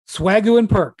Swagoo and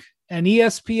Perk, an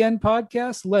ESPN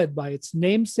podcast led by its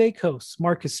namesake hosts,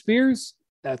 Marcus Spears,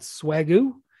 that's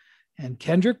Swagoo, and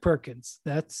Kendrick Perkins,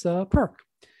 that's Perk.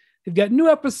 They've got new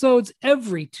episodes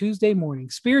every Tuesday morning.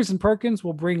 Spears and Perkins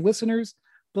will bring listeners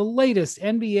the latest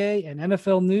NBA and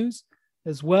NFL news,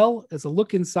 as well as a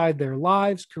look inside their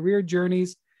lives, career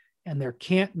journeys, and their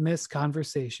can't-miss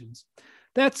conversations.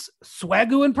 That's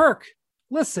Swagoo and Perk.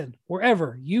 Listen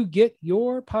wherever you get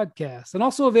your podcasts, and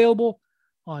also available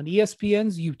on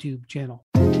ESPN's YouTube channel.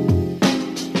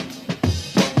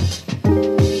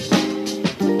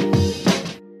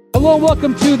 Hello and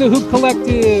welcome to the Hoop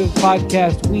Collective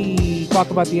podcast. We talk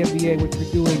about the NBA, which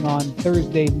we're doing on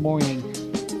Thursday morning.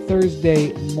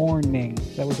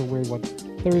 That was a weird one.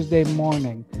 Thursday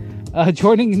morning.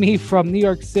 Joining me from New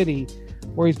York City,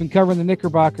 where he's been covering the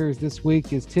Knickerbockers this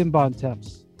week, is Tim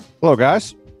Bontemps. Hello,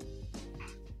 guys.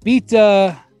 Beat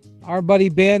our buddy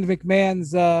Band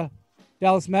McMahon's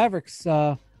Dallas Mavericks.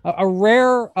 A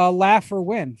rare laugh or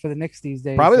win for the Knicks these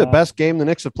days. Probably the best game the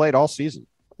Knicks have played all season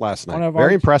last night.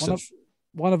 Very impressive.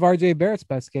 One of RJ Barrett's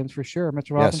best games for sure.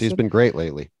 Mitchell Robinson. Yes, he's been great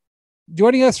lately.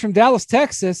 Joining us from Dallas,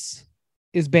 Texas,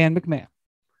 is Band McMahon.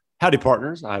 Howdy,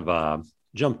 partners. I've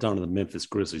jumped onto the Memphis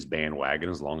Grizzlies bandwagon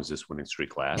as long as this winning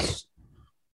streak lasts.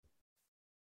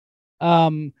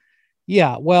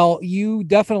 Yeah, well, you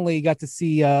definitely got to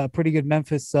see a pretty good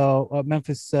Memphis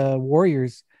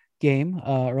Warriors game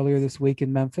earlier this week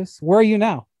in Memphis. Where are you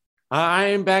now?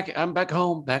 I'm back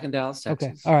home, back in Dallas, Texas.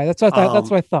 Okay, all right. That's what I thought. That's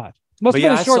what I thought. Must have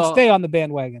been a short stay on the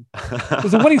bandwagon.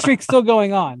 There's a winning streak still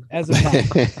going on as of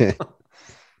now.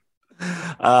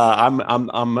 I'm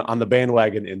on the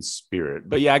bandwagon in spirit,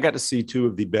 but yeah, I got to see two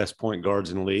of the best point guards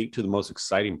in the league, two of the most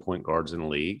exciting point guards in the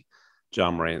league,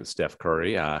 John Morant and Steph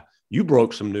Curry. You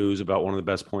broke some news about one of the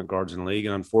best point guards in the league,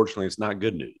 and unfortunately, it's not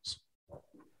good news.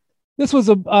 This was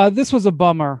a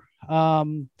bummer.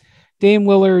 Dame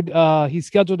Lillard, he's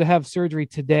scheduled to have surgery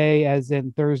today, as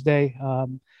in Thursday,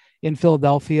 in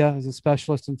Philadelphia, as a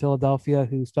specialist in Philadelphia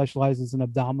who specializes in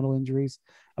abdominal injuries,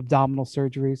 abdominal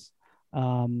surgeries.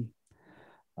 And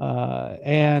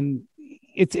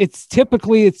it's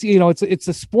typically, it's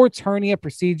a sports hernia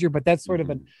procedure, but that's sort of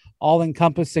an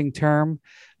all-encompassing term.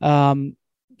 So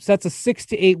that's a 6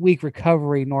 to 8 week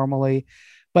recovery normally,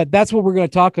 but that's what we're going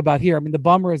to talk about here. I mean, the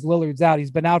bummer is Lillard's out. He's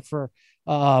been out for,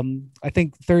 I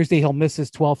think Thursday he'll miss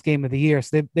his 12th game of the year.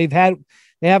 So they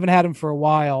haven't had him for a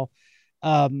while.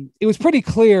 It was pretty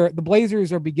clear the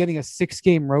Blazers are beginning a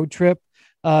 6-game road trip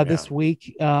this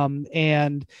week.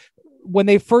 And when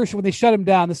they shut him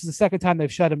down, this is the second time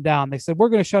they've shut him down. They said, we're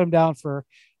going to shut him down for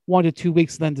 1 to 2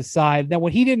 weeks and then decide. Now,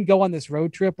 when he didn't go on this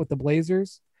road trip with the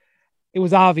Blazers, it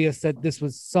was obvious that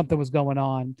something was going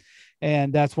on.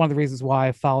 And that's one of the reasons why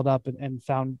I followed up and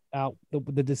found out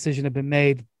the decision had been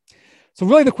made. So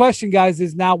really the question, guys,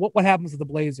 is now what happens to the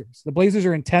Blazers? The Blazers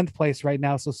are in 10th place right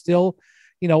now. So still,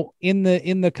 in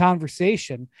the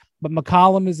conversation, but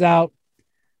McCollum is out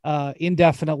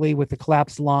indefinitely with the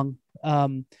collapsed lung.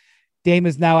 Dame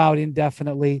is now out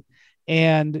indefinitely.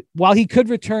 And while he could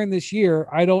return this year,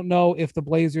 I don't know if the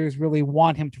Blazers really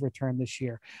want him to return this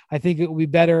year. I think it would be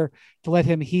better to let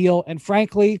him heal. And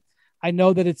frankly, I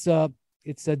know that it's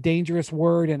a dangerous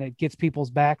word and it gets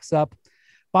people's backs up.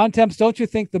 Bontemps, don't you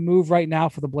think the move right now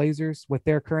for the Blazers with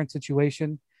their current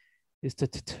situation is to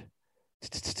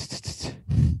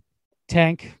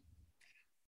tank?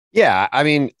 Yeah, I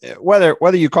mean, whether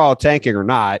you call it tanking or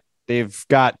not, they've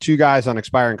got two guys on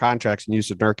expiring contracts in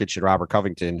Jusuf Nurkic and Robert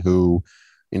Covington, who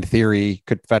in theory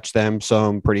could fetch them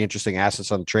some pretty interesting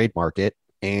assets on the trade market.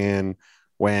 And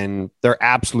when their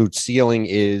absolute ceiling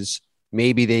is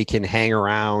maybe they can hang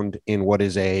around in what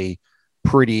is a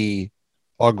pretty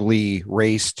ugly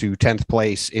race to 10th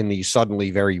place in the suddenly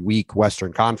very weak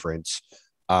Western Conference,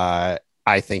 I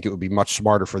think it would be much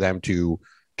smarter for them to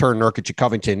turn Nurkic and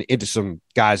Covington into some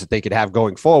guys that they could have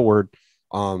going forward.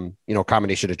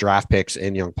 Combination of draft picks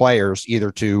and young players,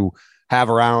 either to have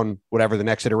around whatever the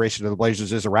next iteration of the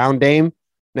Blazers is around Dame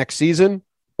next season,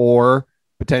 or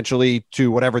potentially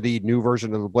to whatever the new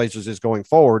version of the Blazers is going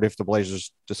forward if the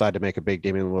Blazers decide to make a big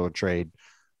Damian Lillard trade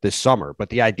this summer. But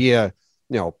the idea,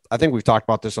 I think we've talked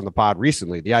about this on the pod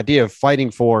recently, the idea of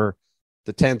fighting for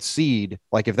the 10th seed,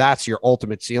 like if that's your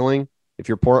ultimate ceiling, if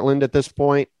you're Portland at this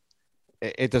point,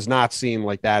 it does not seem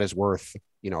like that is worth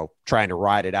trying to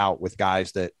ride it out with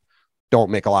guys that don't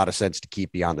make a lot of sense to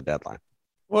keep beyond the deadline.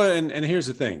 Well, and here's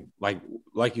the thing,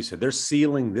 like you said, their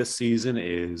ceiling this season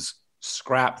is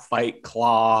scrap, fight,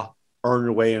 claw, earn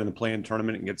your way into the play-in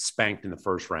tournament and get spanked in the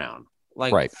first round.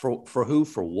 Right. For who,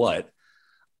 for what?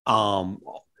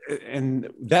 And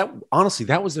that, honestly,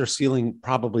 that was their ceiling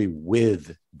probably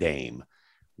with Dame.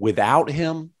 Without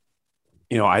him,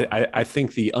 I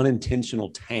think the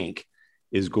unintentional tank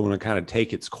is going to kind of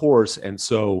take its course. And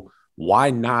so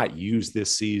why not use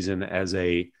this season as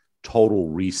a total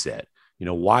reset?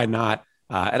 Why not?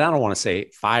 And I don't want to say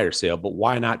fire sale, but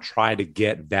why not try to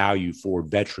get value for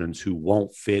veterans who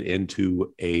won't fit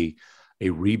into a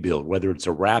rebuild, whether it's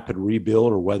a rapid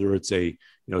rebuild or whether it's a,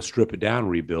 strip it down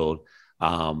rebuild.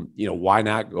 Why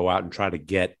not go out and try to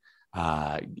get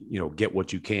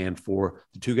what you can for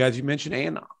the two guys you mentioned.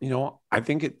 And, I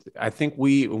think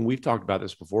when we've talked about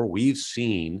this before, we've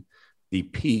seen the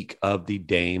peak of the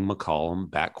Dame McCollum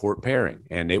backcourt pairing.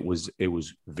 And it was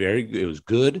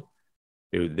good.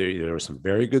 There were some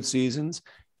very good seasons.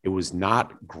 It was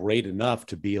not great enough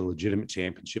to be a legitimate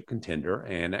championship contender.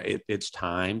 And it's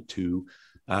time to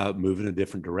move in a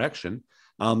different direction.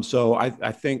 So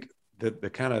I think that the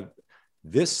kind of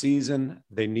this season,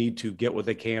 they need to get what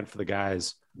they can for the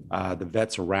guys, the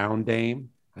vets around Dame.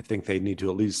 I think they need to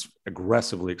at least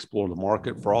aggressively explore the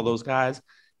market for all those guys.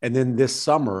 And then this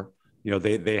summer,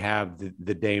 they have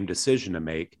the Dame decision to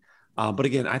make. But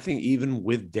again, I think even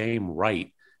with Dame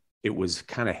right, it was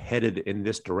kind of headed in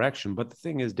this direction. But the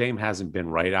thing is, Dame hasn't been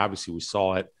right. Obviously, we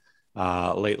saw it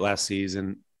late last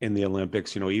season in the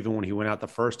Olympics. Even when he went out the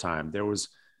first time, there was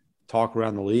talk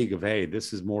around the league of, hey,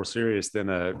 this is more serious than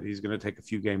he's going to take a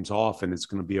few games off and it's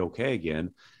going to be okay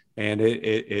again. And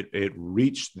it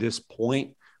reached this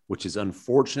point, which is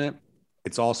unfortunate.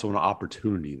 It's also an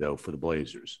opportunity though for the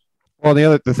Blazers. Well,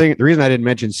 the reason I didn't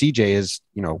mention CJ is,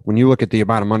 when you look at the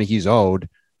amount of money he's owed,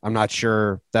 I'm not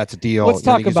sure that's a deal. Let's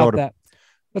talk about that.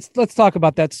 Let's talk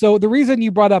about that. So the reason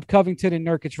you brought up Covington and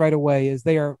Nurkic right away is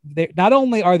they not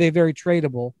only are they very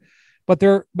tradable, but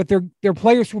they're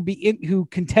players who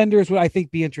contenders would, I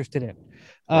think, be interested in.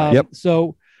 Yep.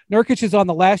 So Nurkic is on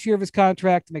the last year of his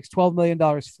contract, makes $12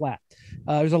 million flat.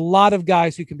 There's a lot of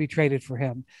guys who can be traded for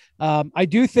him. I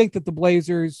do think that the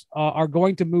Blazers are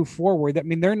going to move forward. I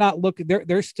mean, they're not looking,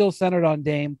 they're still centered on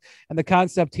Dame. And the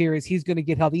concept here is he's going to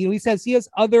get healthy. He has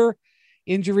other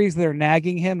injuries that are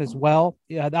nagging him as well.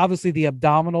 Obviously the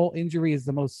abdominal injury is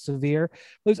the most severe.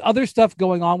 There's other stuff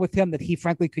going on with him that he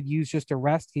frankly could use just to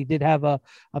rest. He did have a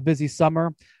busy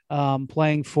summer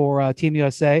playing for Team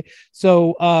USA.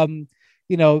 So,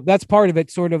 that's part of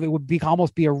it. Sort of, it would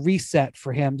almost be a reset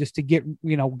for him just to get,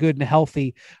 good and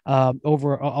healthy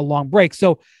over a long break.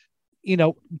 So,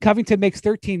 Covington makes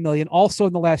 $13 million also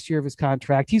in the last year of his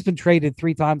contract. He's been traded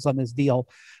 3 times on this deal.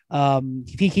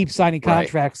 If he keeps signing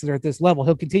contracts that are at this level,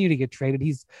 he'll continue to get traded.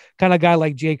 He's kind of a guy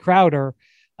like Jay Crowder.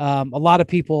 A lot of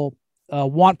people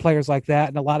want players like that.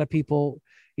 And a lot of people,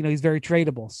 he's very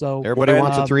tradable. So everybody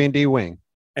wants a 3-and-D wing.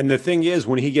 And the thing is,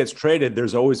 when he gets traded,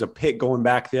 there's always a pick going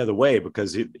back the other way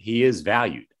because he is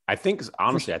valued. I think,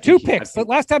 honestly, two picks. But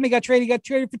last time he got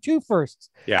traded for 2 firsts.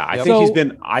 Yeah,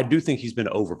 I do think he's been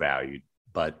overvalued,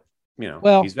 but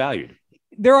he's valued.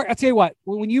 I'll tell you what,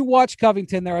 when you watch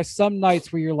Covington, there are some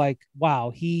nights where you're like,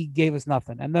 wow, he gave us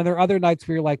nothing. And then there are other nights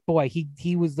where you're like, boy,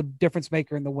 he was the difference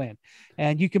maker in the win.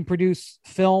 And you can produce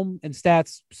film and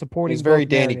stats supporting. He's very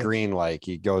Danny Green, like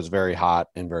he goes very hot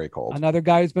and very cold. Another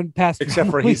guy who's been passed. Except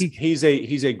for he's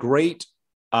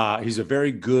a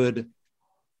very good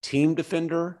team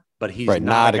defender, but he's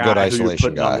not a good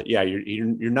isolation guy.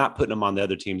 You're not putting him on the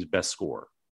other team's best scorer.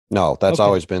 No, that's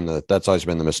always been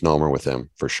the misnomer with him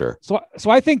for sure. So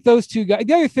I think those two guys.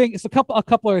 The other thing is a couple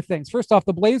other things. First off,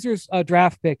 the Blazers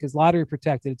draft pick is lottery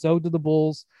protected. It's owed to the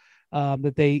Bulls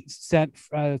that they sent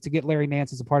to get Larry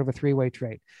Nance as a part of a 3-way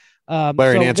trade.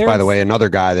 Larry Nance, by the way, another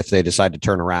guy that if they decide to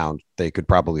turn around, they could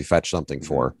probably fetch something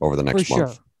for over the next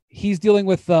month. Sure. He's dealing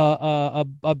with I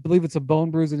believe it's a bone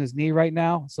bruise in his knee right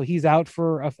now, so he's out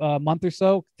for a month or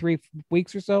so, 3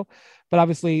 weeks or so. But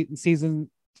obviously, season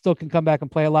still can come back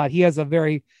and play a lot. He has a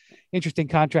very interesting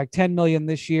contract, $10 million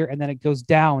this year, and then it goes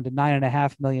down to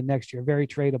 $9.5 million next year. Very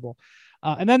tradable.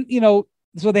 And then,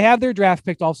 so they have their draft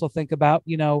pick to also think about,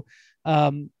 not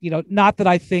that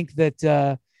I think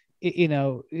that,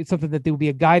 it's something that would be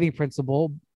a guiding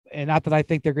principle, and not that I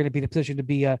think they're going to be in a position to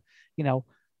be a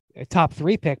top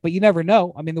 3 pick, but you never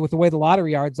know. I mean, with the way the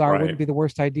lottery odds are, it wouldn't be the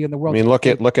worst idea in the world. I mean, look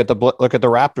at the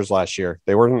Raptors last year.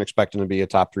 They weren't expecting to be a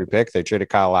top 3 pick. They traded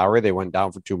Kyle Lowry. They went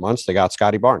down for 2 months. They got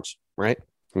Scotty Barnes, right?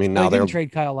 I mean, now they didn't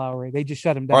trade Kyle Lowry. They just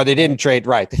shut him down. Or they didn't trade.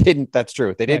 Right. They didn't. That's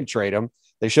true. They didn't trade him.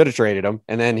 They should have traded him.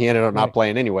 And then he ended up not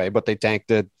playing anyway, but they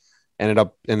tanked it. They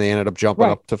ended up jumping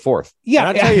up to 4th. Yeah.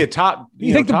 And I tell you,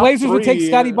 you think the Blazers would take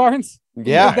Scotty Barnes?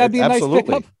 Yeah. That'd be a nice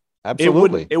pickup.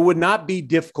 Absolutely. It would not be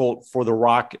difficult for the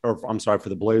for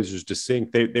the Blazers to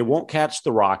sink. They won't catch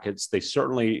the Rockets. They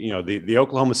certainly, the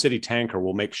Oklahoma City tanker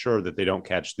will make sure that they don't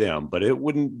catch them, but it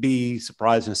wouldn't be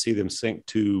surprising to see them sink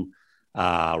to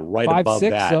right 5, above 6,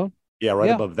 that. So. Yeah, right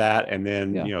Yeah. above that, and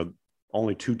then Yeah.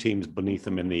 only 2 teams beneath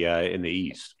them in the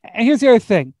East. And here's the other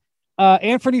thing.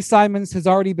 Anthony Simons has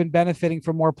already been benefiting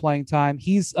from more playing time.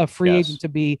 He's a free Yes. agent to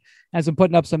be, has been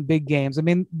putting up some big games. I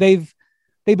mean, they've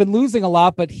been losing a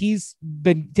lot, but he's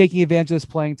been taking advantage of this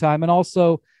playing time. And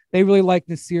also, they really like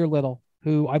Nasir Little,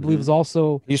 who I believe is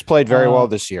also He's played very well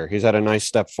this year. He's had a nice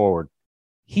step forward.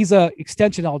 he's a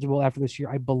extension eligible after this year,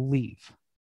 I believe.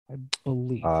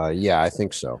 Yeah, I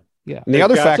think so. Yeah. And the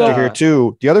other factor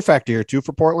here too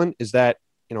for Portland is that,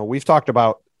 we've talked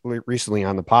about recently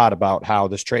on the pod about how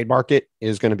this trade market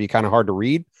is going to be kind of hard to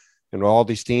read, and all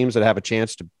these teams that have a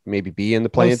chance to maybe be in the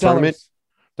play-in tournament,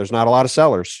 there's not a lot of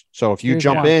sellers. So if you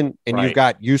jump in and you've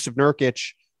got Yusuf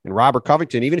Nurkic and Robert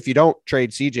Covington, even if you don't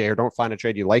trade CJ or don't find a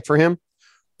trade you like for him,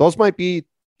 those might be,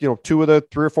 2 of the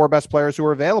 3 or 4 best players who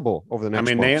are available over the next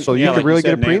month. Nance, so you could really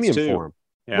get a premium Nance for him.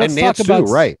 Yeah. And Nance too,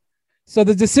 right. So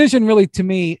the decision really, to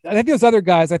me, I think those other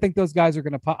guys, I think those guys are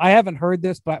going to pop. I haven't heard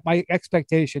this, but my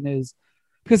expectation is,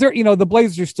 because they're, the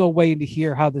Blazers are still waiting to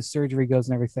hear how this surgery goes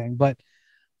and everything. But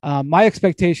my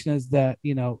expectation is that,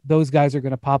 those guys are going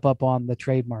to pop up on the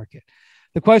trade market.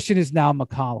 The question is now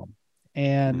McCollum.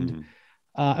 And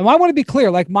I want to be clear,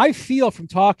 like my feel from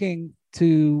talking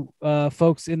to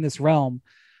folks in this realm,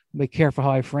 be careful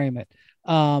how I frame it,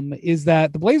 is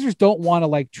that the Blazers don't want to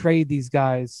like trade these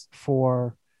guys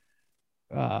for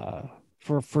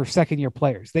second year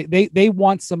players. They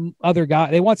want some other guy.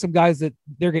 They want some guys that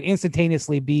they're going to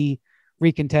instantaneously be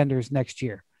recontenders next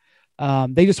year.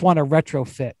 They just want to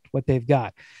retrofit what they've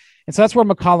got. And so that's where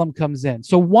McCollum comes in.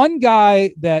 So one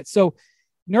guy so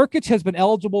Nurkic has been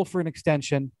eligible for an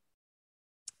extension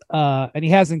and he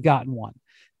hasn't gotten one.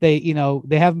 They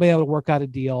haven't been able to work out a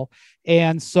deal.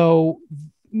 And so,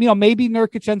 maybe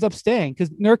Nurkic ends up staying because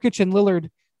Nurkic and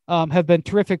Lillard have been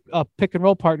terrific pick and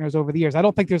roll partners over the years. I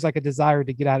don't think there's like a desire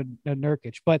to get out of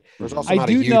Nurkic, but there's also not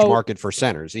a huge market for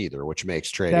centers either, which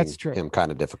makes trading him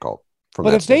kind of difficult.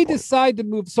 But if they decide to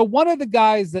move, so one of the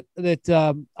guys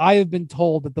that I have been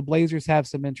told that the Blazers have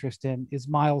some interest in is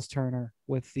Miles Turner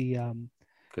with the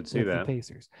could see that the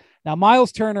Pacers. Now,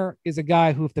 Miles Turner is a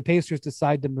guy who, if the Pacers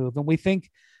decide to move, and we think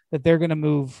that they're going to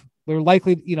move, they're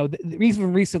likely,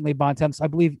 even recently, Bontemps, I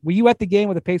believe, were you at the game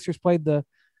where the Pacers played the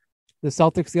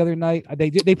Celtics the other night?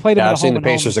 They played them. Yeah, I've seen the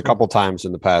Pacers a couple times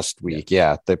in the past week.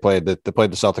 Yeah, they played the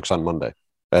Celtics on Monday.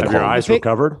 Have your eyes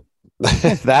recovered?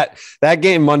 that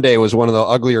game Monday was one of the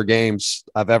uglier games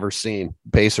I've ever seen.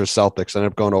 Pacers Celtics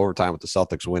ended up going to overtime with the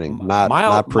Celtics winning.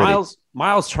 Not pretty.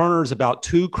 Miles Turner is about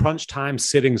 2 crunch time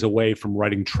sittings away from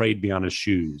writing "Trade Me" on his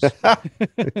shoes.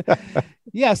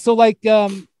 Yeah, so like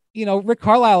Rick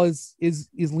Carlisle is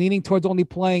leaning towards only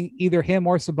playing either him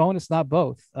or Sabonis, not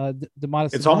both.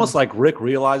 Domantas. It's almost like Rick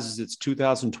realizes it's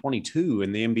 2022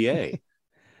 in the NBA.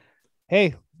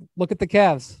 Hey, look at the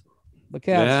Cavs. The Cavs.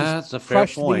 Yeah, that's a fair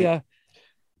point.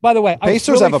 By the way,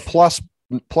 Pacers have a plus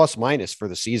minus for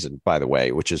the season, by the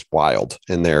way, which is wild.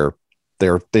 And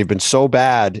they've been so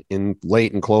bad in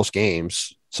late and close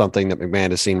games, something that McMahon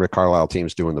has seen Rick Carlisle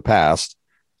teams do in the past,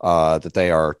 that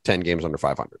they are 10 games under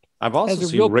 500. I've also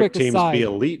seen Rick teams be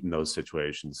elite in those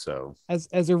situations. So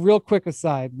as a real quick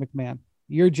aside, McMahon,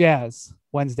 your Jazz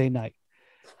Wednesday night.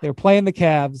 They're playing the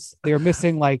Cavs. They're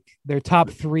missing like their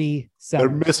top 3 centers.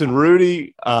 They're missing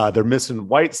Rudy. They're missing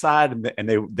Whiteside,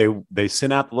 and they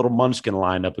sent out the little Munchkin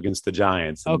lineup against the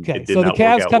Giants. Okay, so the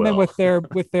Cavs come in with their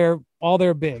all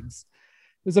their bigs.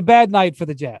 It was a bad night for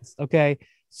the Jazz. Okay,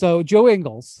 so Joe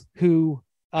Ingles, who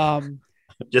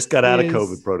just got out of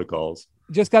COVID protocols.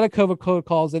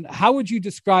 And how would you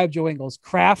describe Joe Ingles?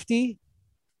 Crafty,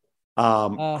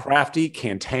 crafty,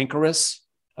 cantankerous.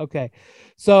 Okay.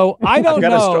 So I don't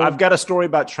know. I've got a story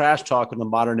about trash talk in the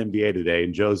modern NBA today,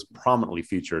 and Joe's prominently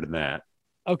featured in that.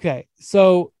 Okay.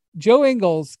 So Joe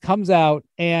Ingles comes out,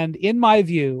 and in my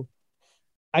view,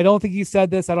 I don't think he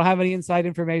said this. I don't have any inside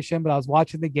information, but I was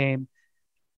watching the game.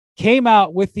 Came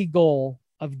out with the goal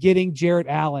of getting Jarrett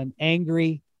Allen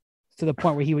angry to the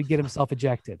point where he would get himself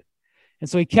ejected. And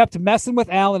so he kept messing with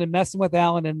Allen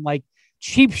and like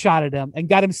cheap shotted him and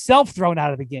got himself thrown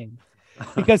out of the game.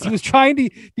 Because he was trying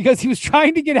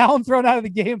to get Allen thrown out of the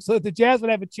game so that the Jazz would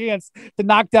have a chance to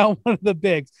knock down one of the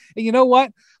bigs. And you know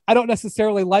what? I don't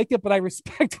necessarily like it, but I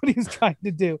respect what he was trying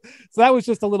to do. So that was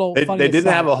just a little funny. They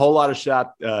didn't have a whole lot of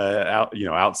shot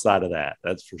outside of that.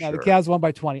 That's for sure. The Cavs won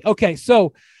by 20. Okay,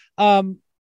 so the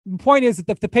point is that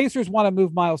if the Pacers want to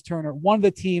move Miles Turner, one of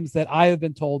the teams that I have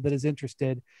been told that is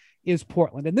interested is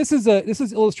Portland. And this is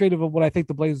illustrative of what I think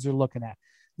the Blazers are looking at.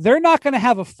 They're not going to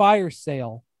have a fire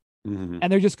sale. Mm-hmm.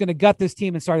 And they're just going to gut this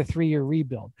team and start a 3-year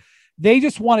rebuild. They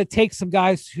just want to take some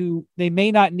guys who they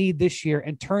may not need this year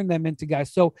and turn them into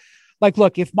guys. So like,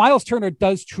 look, if Miles Turner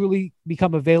does truly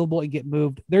become available and get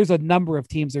moved, there's a number of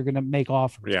teams that are going to make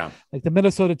offers. Yeah. Like the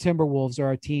Minnesota Timberwolves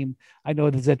are a team I know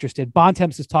that's interested.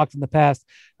 Bontemps has talked in the past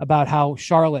about how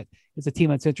Charlotte is a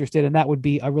team that's interested, and that would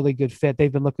be a really good fit.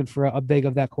 They've been looking for a big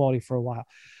of that quality for a while.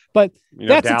 But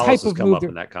that's Dallas a type has of come move up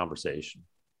in that conversation.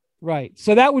 Right.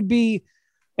 So that would be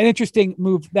an interesting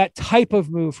move, that type of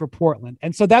move for Portland.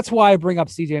 And so that's why I bring up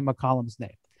CJ McCollum's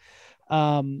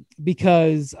name.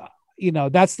 Because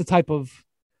that's the type of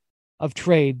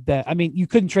trade that, I mean, you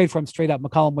couldn't trade for him straight up.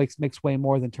 McCollum makes way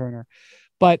more than Turner,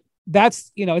 but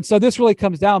that's, and so this really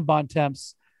comes down,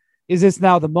 Bontemps, is this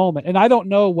now the moment? And I don't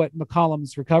know what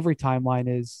McCollum's recovery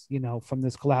timeline is, from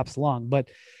this collapsed lung, but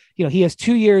he has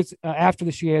 2 years after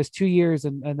this year, he has 2 years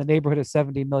and the neighborhood of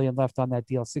 70 million left on that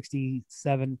deal,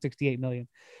 68 million.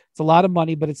 It's a lot of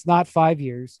money, but it's not 5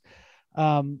 years.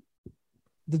 The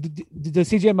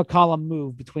CJ McCollum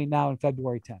move between now and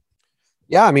February 10th?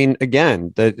 Yeah, I mean,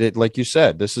 again, like you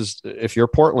said, this is, if you're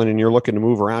Portland and you're looking to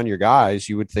move around your guys,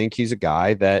 you would think he's a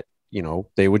guy that,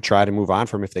 they would try to move on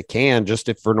from if they can, just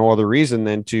if for no other reason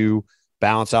than to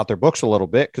balance out their books a little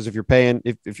bit. Because if you're paying,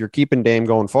 if you're keeping Dame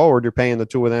going forward, you're paying the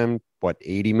two of them, what,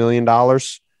 $80 million,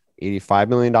 $85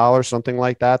 million, something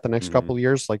like that the next couple of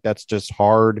years. Like, that's just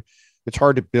hard. It's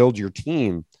hard to build your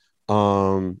team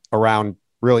around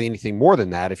really anything more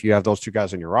than that if you have those two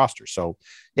guys on your roster. So,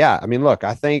 yeah, I mean, look,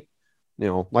 I think,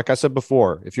 like I said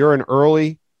before, if you're an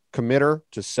early committer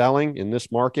to selling in this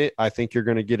market, I think you're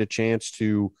going to get a chance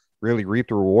to really reap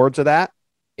the rewards of that.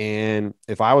 And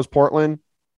if I was Portland,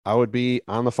 I would be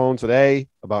on the phone today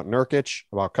about Nurkic,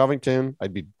 about Covington.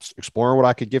 I'd be exploring what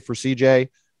I could get for CJ. I'd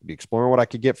be exploring what I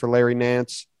could get for Larry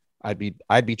Nance. I'd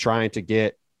be trying to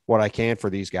get what I can for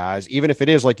these guys, even if it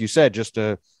is, like you said, just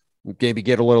to maybe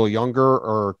get a little younger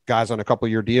or guys on a couple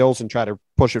of year deals and try to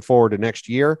push it forward to next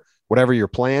year, whatever your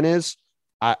plan is.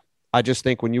 I just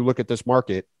think when you look at this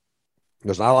market,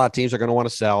 there's not a lot of teams that are going to want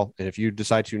to sell. And if you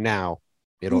decide to now,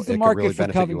 it could really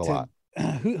benefit Covington? You a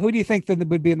lot. Who do you think that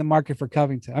would be in the market for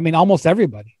Covington? I mean, almost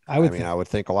everybody. I would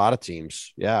think a lot of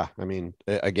teams. Yeah. I mean,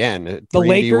 again, the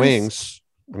Lakers wings.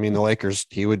 I mean, the Lakers,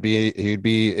 he'd be,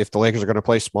 if the Lakers are going to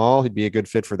play small, he'd be a good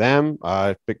fit for them.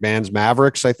 McMahon's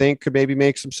Mavericks, I think, could maybe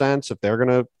make some sense if they're going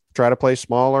to try to play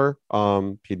smaller.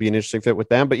 He'd be an interesting fit with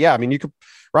them. But yeah, I mean, the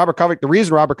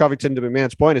reason Robert Covington, to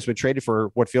McMahon's point, has been traded for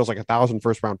what feels like 1,000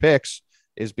 first-round picks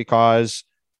is because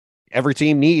every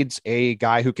team needs a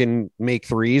guy who can make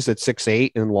threes at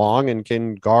 6'8" and long and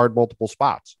can guard multiple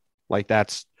spots. Like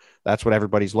that's what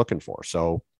everybody's looking for.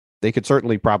 So they could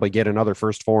certainly probably get another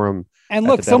first for him. And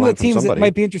look, some of the teams that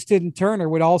might be interested in Turner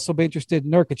would also be interested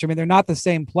in Nurkic. I mean, they're not the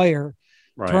same player.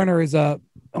 Right. Turner is one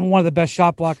of the best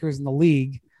shot blockers in the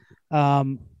league.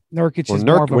 Nurkic is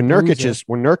more of a bruiser.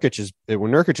 When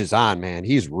Nurkic is on, man,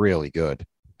 he's really good.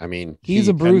 I mean, he's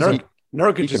a bruiser.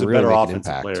 Nurkic is a better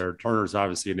offensive player. Turner's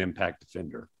obviously an impact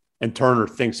defender, and Turner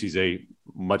thinks he's a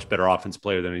much better offensive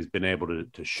player than he's been able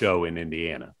to show in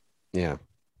Indiana. Yeah.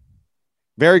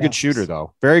 Very good shooter,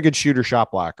 though. Very good shooter,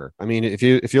 shot blocker. I mean, if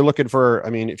you're looking for,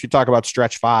 if you talk about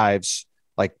stretch fives,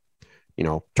 like,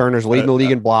 Turner's leading the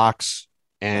league in blocks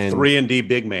and 3-and-D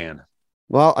big man.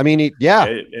 Well, I mean,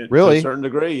 really, to a certain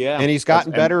degree, yeah. And he's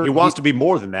gotten better. He wants to be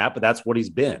more than that, but that's what he's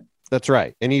been. That's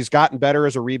right. And he's gotten better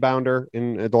as a rebounder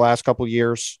in the last couple of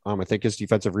years. I think his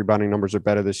defensive rebounding numbers are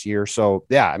better this year. So,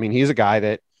 yeah, I mean, he's a guy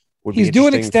that would be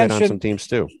doing extension fit on some teams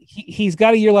too. He's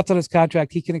got a year left on his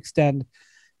contract. He can extend.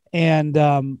 And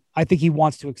I think he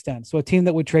wants to extend. So a team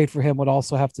that would trade for him would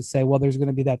also have to say, well, there's going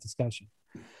to be that discussion.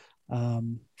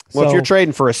 Well, if you're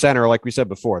trading for a center, like we said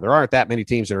before, there aren't that many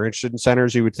teams that are interested in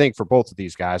centers. You would think for both of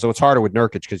these guys. So it's harder with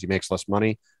Nurkic because he makes less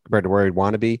money compared to where he'd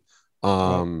want to be.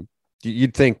 Right.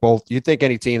 You'd think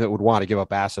any team that would want to give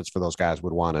up assets for those guys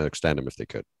would want to extend them if they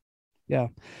could. Yeah.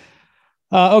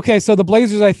 Okay. So the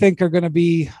Blazers, I think, are going to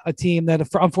be a team that,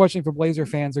 unfortunately for Blazer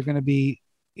fans, are going to be,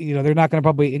 they're not going to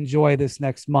probably enjoy this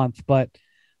next month, but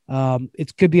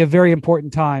it could be a very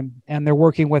important time. And they're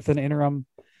working with an interim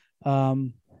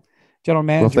general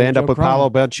manager. Well, if they end up with Paolo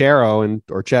Banchero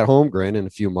or Chet Holmgren in a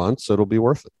few months, it'll be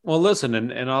worth it. Well, listen,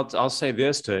 and I'll say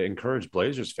this to encourage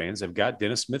Blazers fans. They've got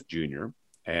Dennis Smith Jr.,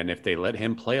 and if they let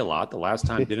him play a lot, the last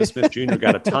time Dennis Smith Jr.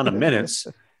 got a ton of minutes,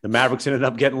 the Mavericks ended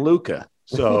up getting Luka.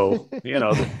 So,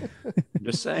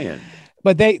 just saying.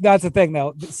 But that's the thing,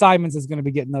 though. Simons is going to be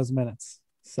getting those minutes.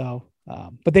 So,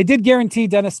 but they did guarantee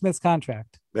Dennis Smith's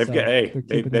contract. They've got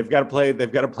to play.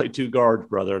 They've got to play two guards,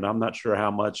 brother. And I'm not sure how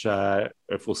much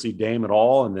if we'll see Dame at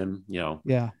all. And then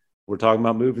we're talking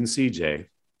about moving CJ.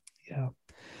 Yeah. All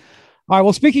right.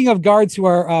 Well, speaking of guards who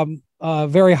are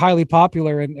very highly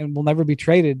popular and will never be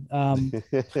traded.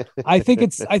 I think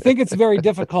it's very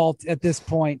difficult at this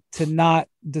point to not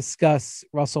discuss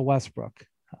Russell Westbrook.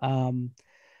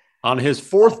 On his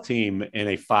fourth team in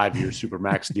a 5-year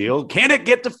Supermax deal, can it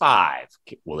get to 5?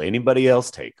 Will anybody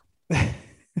else take him?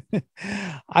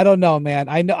 I don't know, man.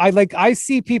 I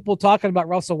see people talking about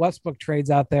Russell Westbrook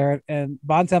trades out there, and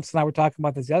Bontemps and I were talking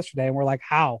about this yesterday, and we're like,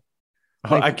 how?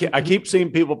 Like, I keep seeing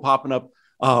people popping up.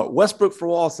 Westbrook for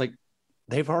Wall. It's like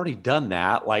they've already done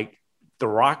that. Like the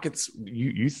Rockets,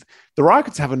 the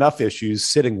Rockets have enough issues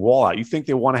sitting Wall out. You think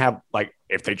they want to have, like,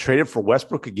 if they traded for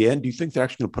Westbrook again, do you think they're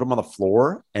actually going to put him on the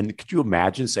floor? And could you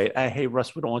imagine say, hey,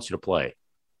 Russ, we don't want you to play?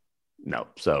 No.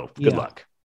 So good luck.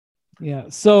 Yeah.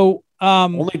 So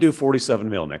only do $47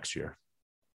 million next year.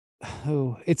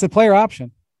 Oh, it's a player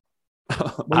option.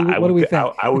 What do we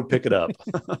think? I would pick it up.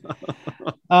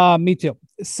 Me too.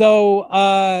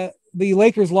 So the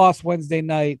Lakers lost Wednesday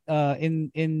night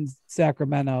in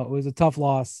Sacramento. It was a tough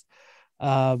loss. They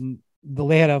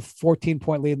had a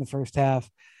 14-point lead in the first half.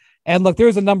 And look,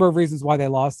 there's a number of reasons why they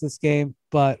lost this game,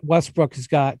 but Westbrook has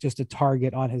got just a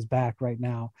target on his back right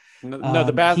now. No,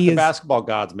 the basketball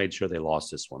gods made sure they lost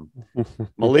this one.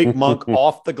 Malik Monk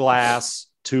off the glass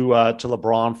to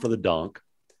LeBron for the dunk.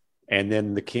 And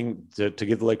then the King to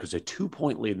give the Lakers a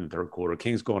 2-point lead in the third quarter.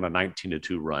 Kings going a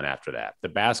 19-2 run after that. The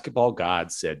basketball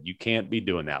gods said, "You can't be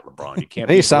doing that, LeBron. You can't."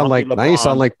 Now you sound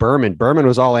like Berman. Berman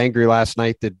was all angry last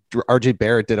night that RJ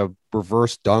Barrett did a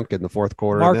reverse dunk in the fourth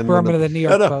quarter. Mark Berman of the New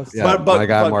York Post. Yeah, but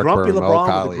grumpy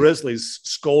LeBron with the Grizzlies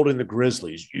scolding the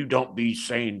Grizzlies. You don't be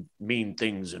saying mean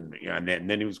things, and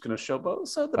then he was going to show both.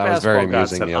 So the that was very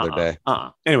amusing said, the other day.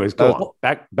 Anyways, go on.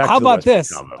 Back. How about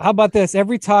this? How about this?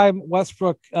 Every time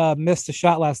Westbrook missed a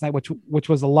shot last night, which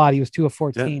was a lot, he was 2 of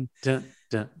 14.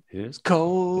 It's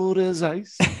cold as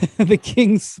ice. The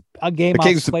Kings game. The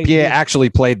Kings actually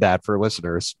played that for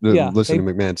listeners. Listening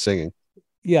to McMahon singing.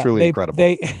 Yeah, truly incredible.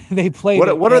 They played.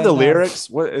 What are the lyrics?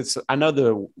 I know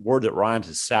the word that rhymes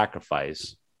is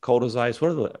sacrifice. Cold as ice. What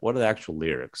are the actual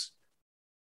lyrics?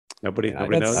 Nobody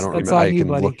knows. I don't remember. I can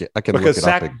look it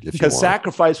up because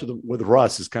sacrifice with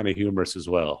Russ is kind of humorous as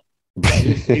well.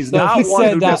 He's not one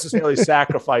who necessarily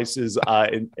sacrifices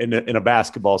in a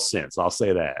basketball sense. I'll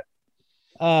say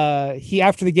that. He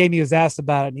after the game he was asked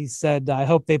about it, and he said, "I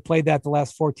hope they played that the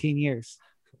last 14 years."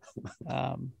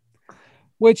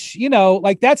 Which,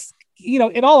 like that's,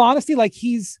 in all honesty, like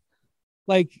he's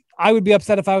like, I would be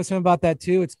upset if I was him about that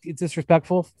too. It's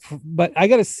disrespectful, but I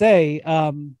got to say,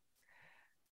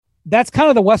 that's kind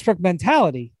of the Westbrook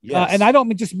mentality. Yes. And I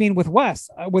don't just mean with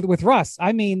with Russ.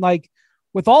 I mean, like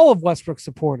with all of Westbrook's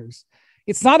supporters,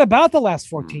 it's not about the last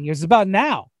 14 years. It's about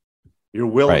now. You're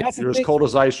willing. Right. You're as cold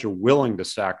as ice. You're willing to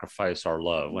sacrifice our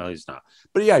love. Well, he's not.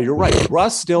 But yeah, you're right.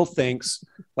 Russ still thinks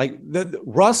like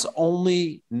Russ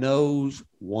only knows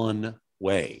one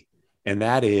way, and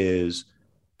that is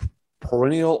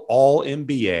perennial All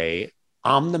NBA.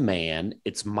 I'm the man.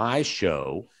 It's my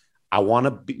show. I want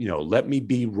to be. Let me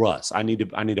be Russ. I need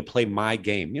to play my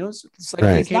game. It's like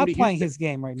right. He's not playing his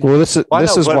game right now. Well, this is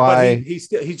why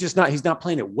he's not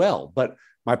playing it well. But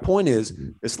my point is,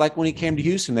 it's like when he came to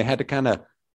Houston, they had to kind of,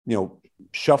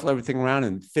 shuffle everything around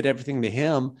and fit everything to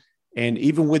him. And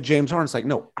even with James Harden, it's like,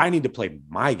 no, I need to play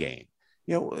my game.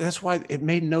 That's why it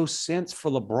made no sense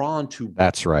for LeBron to.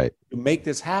 That's right. To make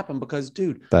this happen because,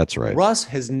 dude, that's right. Russ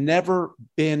has never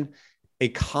been a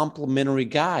complimentary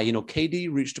guy.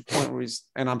 KD reached a point where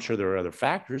and I'm sure there are other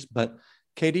factors, but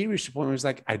KD reached a point where he's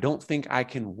like, I don't think I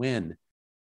can win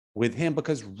with him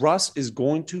because Russ is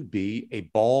going to be a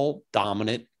ball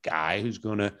dominant guy who's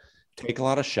going to take a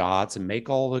lot of shots and make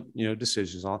all the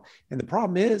decisions on. And the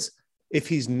problem is if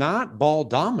he's not ball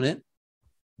dominant,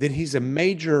 then he's a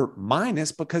major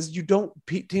minus because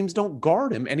teams don't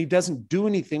guard him and he doesn't do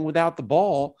anything without the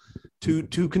ball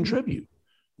to contribute.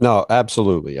 No,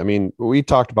 absolutely. I mean, we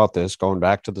talked about this going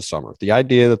back to the summer. The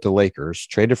idea that the Lakers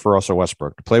traded for Russell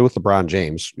Westbrook to play with LeBron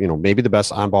James, maybe the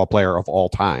best on-ball player of all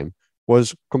time,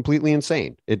 was completely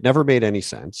insane. It never made any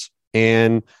sense.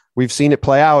 And we've seen it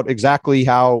play out exactly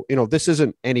how, this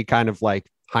isn't any kind of like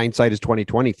hindsight is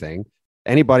 2020 thing.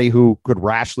 Anybody who could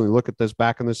rationally look at this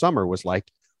back in the summer was like,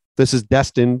 this is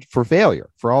destined for failure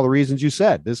for all the reasons you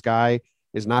said. This guy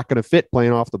is not going to fit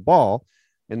playing off the ball.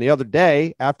 And the other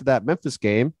day after that Memphis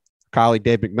game, colleague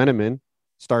Dave McMenamin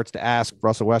starts to ask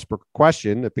Russell Westbrook a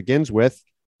question that begins with,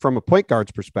 from a point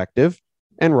guard's perspective,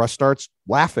 and Russ starts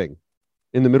laughing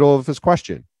in the middle of his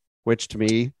question, which to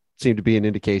me seemed to be an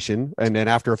indication. And then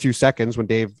after a few seconds, when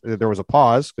there was a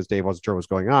pause because Dave wasn't sure what was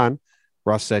going on,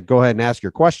 Russ said, go ahead and ask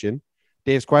your question.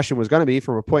 Dave's question was going to be,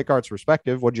 from a point guard's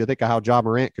perspective, what did you think of how Ja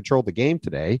Morant controlled the game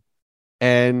today?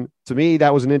 And to me,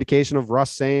 that was an indication of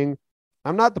Russ saying,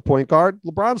 I'm not the point guard.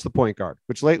 LeBron's the point guard,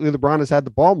 which lately LeBron has had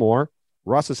the ball more.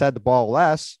 Russ has had the ball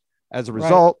less. As a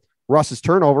result, Russ's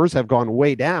turnovers have gone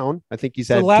way down. I think he's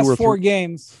had the last four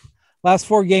games. Last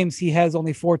 4 games, he has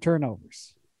only 4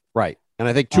 turnovers. Right. And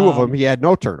I think 2 of them, he had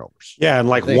no turnovers. Yeah. And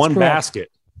like one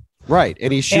basket. Right.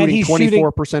 And he's shooting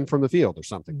 24% from the field or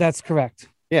something. That's correct.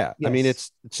 Yeah. Yes. I mean,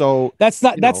 it's so that's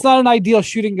not an ideal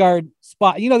shooting guard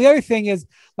spot. The other thing is,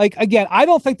 like, again, I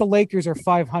don't think the Lakers are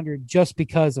 500 just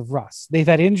because of Russ. They've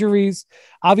had injuries.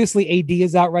 Obviously, AD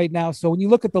is out right now. So when you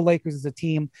look at the Lakers as a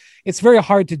team, it's very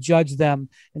hard to judge them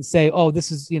and say, oh,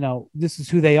 this is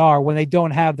who they are when they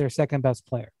don't have their second best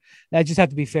player. I just have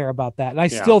to be fair about that. And I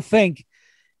still think,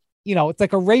 it's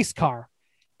like a race car.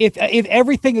 If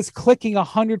everything is clicking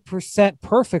 100%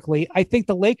 perfectly, I think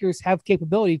the Lakers have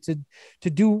capability to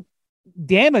do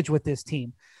damage with this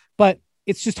team, but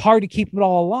it's just hard to keep it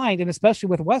all aligned, and especially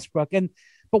with Westbrook.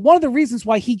 But one of the reasons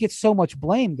why he gets so much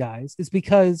blame, guys, is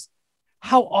because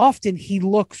how often he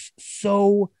looks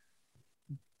so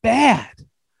bad,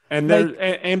 and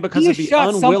because of the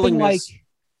unwillingness,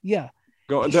 the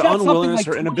unwillingness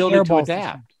or inability to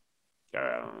adapt.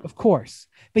 Of course,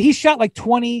 but he shot like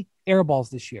 20 air balls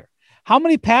this year. How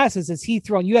many passes has he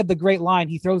thrown? You had the great line.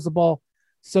 He throws the ball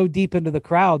so deep into the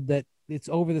crowd that it's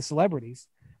over the celebrities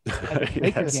at the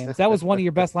Lakers games. That was one of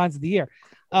your best lines of the year.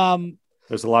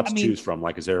 There's a lot to choose from,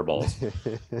 like his air balls.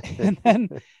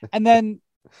 and then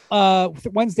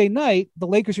Wednesday night, the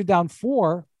Lakers are down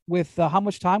 4 with how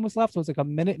much time was left? So it was like a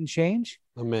minute and change.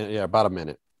 A minute. Yeah. About a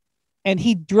minute. And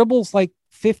he dribbles like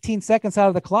 15 seconds out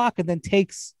of the clock and then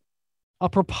takes a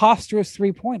preposterous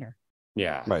 3-pointer.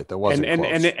 Yeah. Right. That wasn't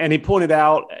close. And he pointed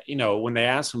out, when they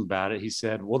asked him about it, he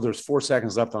said, well, there's 4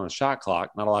 seconds left on the shot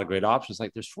clock. Not a lot of great options.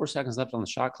 Like, there's 4 seconds left on the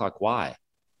shot clock. Why?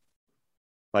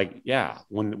 Like, yeah,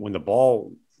 when the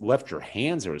ball left your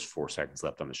hands, there was 4 seconds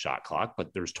left on the shot clock,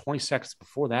 but there's 20 seconds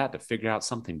before that to figure out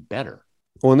something better.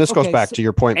 Well, and this goes back to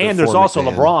your point. And there's also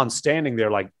LeBron standing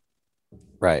there like.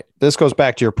 Right. This goes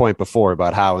back to your point before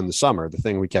about how in the summer, the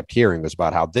thing we kept hearing was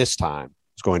about how this time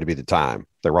was going to be the time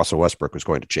that Russell Westbrook was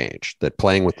going to change, that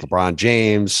playing with LeBron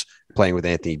James, playing with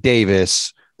Anthony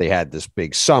Davis, they had this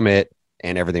big summit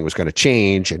and everything was going to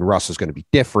change and Russ was going to be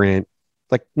different.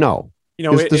 Like, no,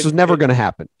 this is never going to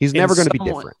happen. He's never going to be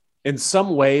different. In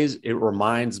some ways, it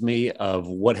reminds me of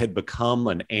what had become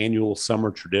an annual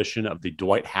summer tradition of the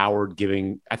Dwight Howard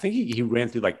giving. I think he ran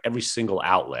through like every single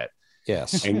outlet.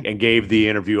 Yes. And gave the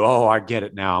interview. Oh, I get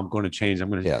it now. I'm going to change.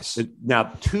 Yes.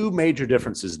 Now, 2 major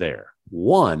differences there.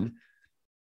 One,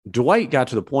 Dwight got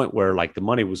to the point where like the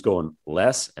money was going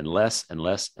less and less and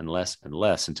less and less and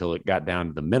less until it got down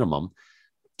to the minimum.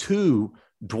 2,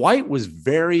 Dwight was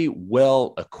very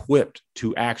well equipped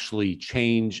to actually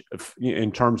change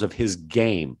in terms of his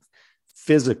game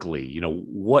physically,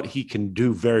 what he can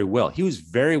do very well. He was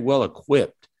very well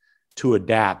equipped to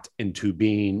adapt into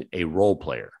being a role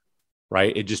player.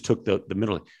 Right. It just took the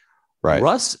middle. Right.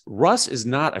 Russ is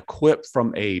not equipped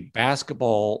from a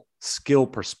basketball skill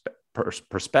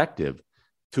perspective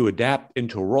to adapt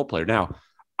into a role player. Now,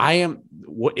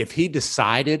 if he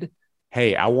decided,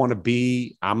 hey, I'm going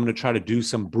to try to do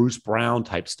some Bruce Brown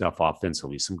type stuff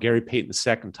offensively, some Gary Payton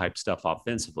II type stuff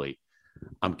offensively.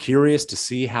 I'm curious to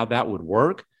see how that would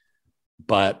work,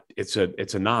 but it's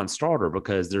a non-starter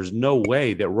because there's no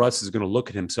way that Russ is going to look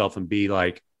at himself and be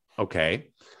like, okay,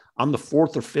 I'm the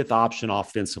 4th or 5th option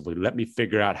offensively. Let me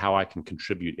figure out how I can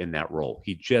contribute in that role.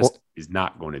 He just is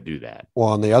not going to do that.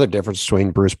 Well, and the other difference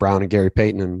between Bruce Brown and Gary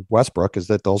Payton and Westbrook is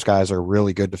that those guys are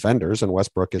really good defenders and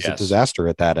Westbrook is a disaster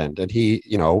at that end. And he,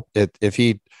 if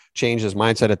he changed his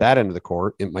mindset at that end of the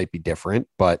court, it might be different.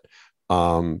 But,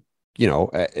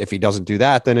 if he doesn't do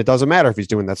that, then it doesn't matter if he's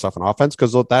doing that stuff on offense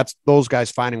because that's those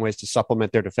guys finding ways to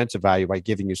supplement their defensive value by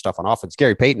giving you stuff on offense.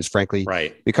 Gary Payton's frankly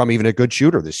become even a good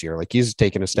shooter this year. Like he's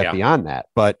taken a step beyond that.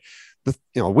 But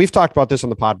we've talked about this on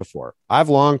the pod before. I've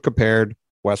long compared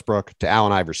Westbrook to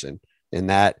Allen Iverson in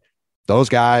that those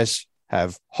guys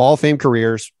have Hall of Fame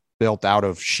careers built out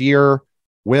of sheer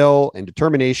will and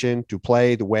determination to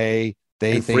play the way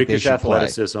they think they should play.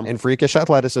 And freakish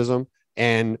athleticism.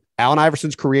 And Allen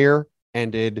Iverson's career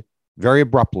ended very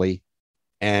abruptly.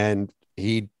 And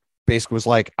he basically was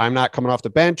like, I'm not coming off the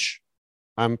bench.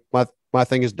 My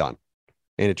thing is done.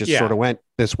 And it just sort of went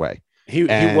this way. He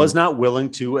was not willing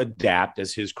to adapt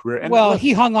as his career. And well,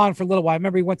 he hung on for a little while. I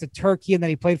remember he went to Turkey and then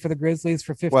he played for the Grizzlies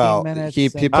for 15 minutes. He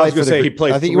played he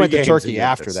played. I think he went to Turkey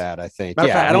after that. I think. Matter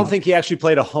of fact, I don't think he actually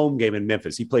played a home game in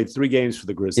Memphis. He played 3 games for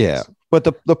the Grizzlies. Yeah, but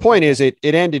the point is, it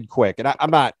ended quick, and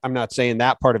I'm not saying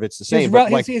that part of it's the same.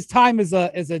 His time as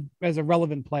a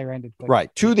relevant player ended quick.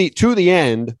 Right to the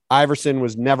end. Iverson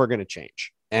was never going to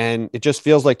change, and it just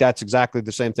feels like that's exactly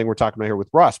the same thing we're talking about here with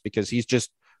Russ, because he's just.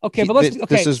 Okay,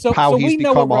 this is how he's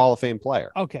become a Hall of Fame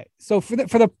player. Okay, so for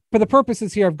the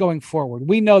purposes here of going forward,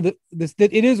 we know that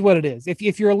that it is what it is.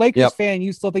 If you're a Lakers fan,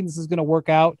 you still think this is going to work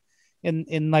out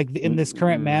in this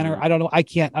current manner. I don't know. I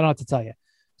don't know what to tell you.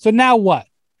 So now what?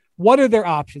 What are their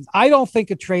options? I don't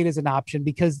think a trade is an option,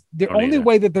 because the only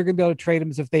way that they're going to be able to trade him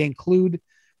is if they include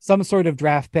some sort of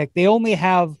draft pick. They only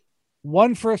have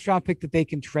one first-round pick that they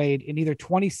can trade in either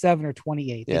 27 or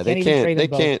 28. Yeah, they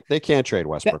can't trade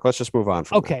Westbrook. Let's just move on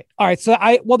from okay. All right. So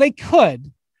they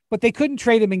could, but they couldn't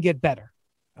trade him and get better.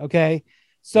 Okay.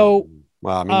 So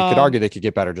well, I mean, you could argue they could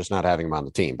get better just not having him on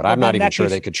the team, but I'm not even sure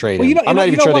they could trade him. I'm not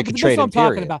even sure they could trade him.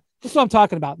 This is what I'm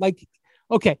talking about. Like,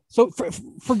 okay, so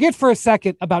forget for a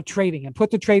second about trading and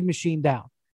put the trade machine down.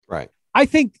 Right. I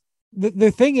think the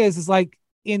thing is like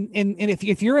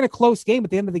if you're in a close game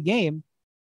at the end of the game,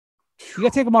 you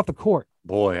got to take them off the court.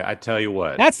 Boy, I tell you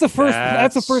what. That's the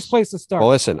first place to start.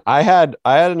 Well, listen, I had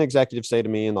an executive say to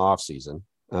me in the offseason,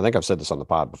 I think I've said this on the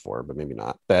pod before, but maybe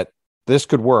not, that this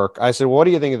could work. I said, well, what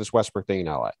do you think of this Westbrook thing in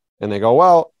LA? And they go,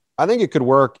 well, I think it could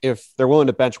work if they're willing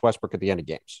to bench Westbrook at the end of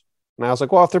games. And I was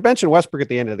like, well, if they're benching Westbrook at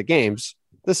the end of the games,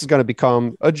 this is going to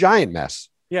become a giant mess.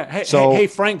 Yeah. Hey,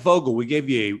 Frank Vogel, we gave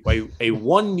you a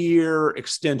 1-year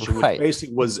extension, which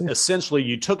basically was essentially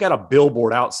you took out a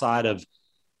billboard outside of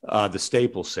the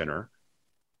Staples Center,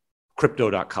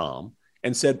 crypto.com,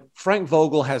 and said, Frank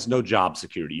Vogel has no job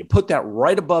security. You put that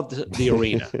right above the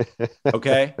arena.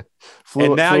 Okay.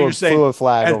 Flew a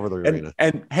flag over the arena.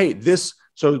 And hey, this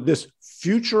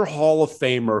future Hall of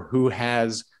Famer who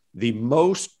has the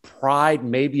most pride,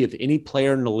 maybe of any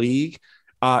player in the league,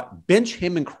 bench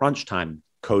him in crunch time,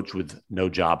 coach with no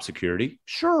job security.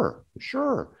 Sure.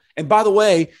 And by the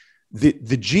way, the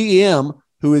GM,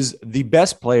 who is the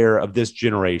best player of this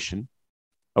generation,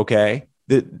 okay,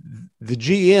 the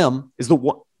GM is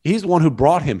he's the one who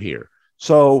brought him here.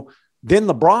 So then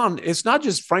LeBron, it's not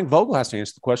just Frank Vogel has to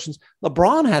answer the questions.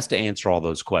 LeBron has to answer all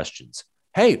those questions.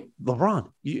 Hey, LeBron,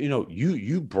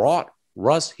 you brought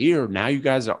Russ here. Now you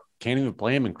guys can't even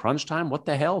play him in crunch time. What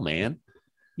the hell, man?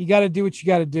 You got to do what you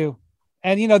got to do.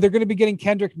 And, they're going to be getting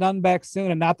Kendrick Nunn back soon.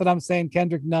 And not that I'm saying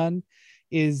Kendrick Nunn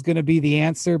is going to be the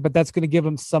answer, but that's going to give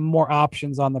them some more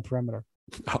options on the perimeter.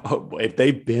 Oh, if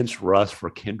they bench Russ for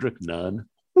Kendrick Nunn.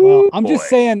 Well, I'm just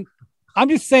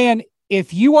saying,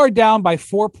 if you are down by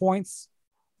 4 points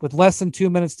with less than 2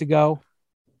 minutes to go,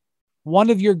 one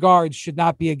of your guards should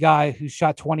not be a guy who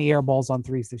shot 20 air balls on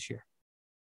threes this year.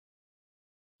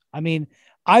 I mean,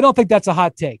 I don't think that's a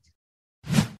hot take.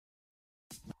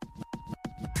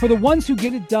 For the ones who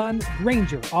get it done,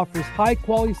 Grainger offers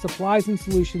high-quality supplies and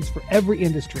solutions for every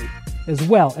industry, as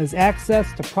well as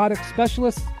access to product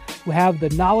specialists who have the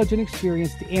knowledge and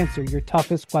experience to answer your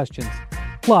toughest questions.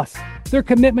 Plus, their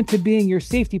commitment to being your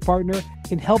safety partner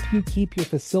can help you keep your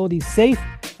facilities safe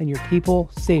and your people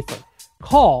safer.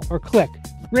 Call or click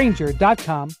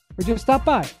Grainger.com or just stop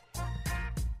by.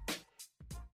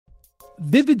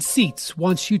 Vivid Seats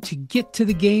wants you to get to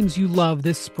the games you love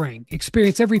this spring.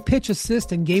 Experience every pitch,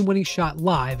 assist, and game-winning shot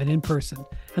live and in person.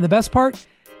 And the best part?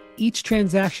 Each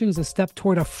transaction is a step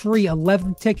toward a free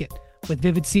 11th ticket with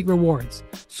Vivid Seat Rewards.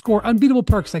 Score unbeatable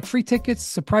perks like free tickets,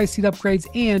 surprise seat upgrades,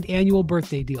 and annual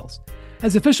birthday deals.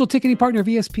 As official ticketing partner of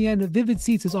ESPN, Vivid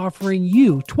Seats is offering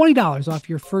you $20 off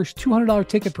your first $200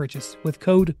 ticket purchase with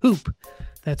code HOOP.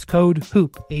 That's code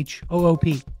HOOP,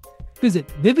 H-O-O-P. Visit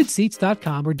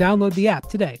vividseats.com or download the app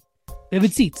today.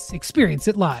 Vivid Seats. Experience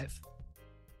it live.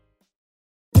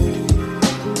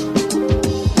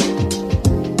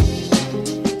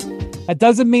 That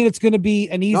doesn't mean it's going to be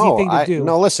an easy thing to do.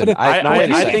 No, listen. I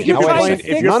think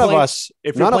if none of us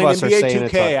are NBA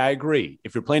 2K, I agree.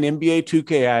 If you're playing NBA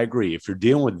 2K, I agree. If you're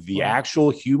dealing with the actual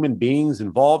human beings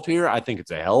involved here, I think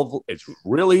it's it's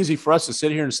real easy for us to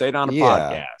sit here and say it on a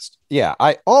podcast. Yeah,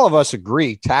 all of us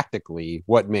agree tactically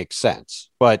what makes sense,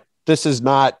 but this is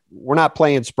not. We're not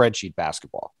playing spreadsheet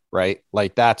basketball, right?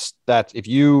 Like that's if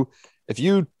you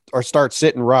start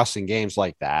sitting Russ in games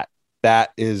like that.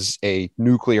 That is a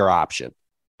nuclear option.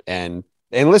 And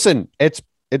listen, it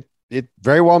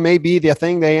very well may be the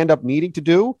thing they end up needing to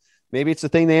do. Maybe it's the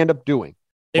thing they end up doing.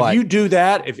 If you do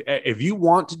that, if you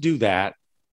want to do that,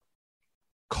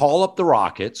 call up the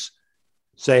Rockets,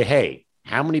 say, hey,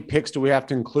 How many picks do we have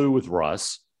to include with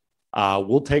Russ?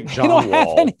 We'll take They John don't have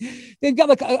Wall. any. They've got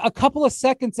like a couple of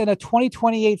seconds and a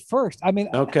 2028 first. I mean,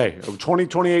 Okay,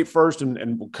 2028 first,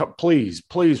 and please,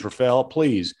 Rafael,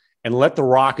 please, and let the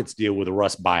Rockets deal with a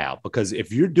Russ buyout, because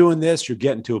if you're doing this, you're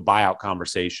getting to a buyout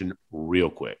conversation real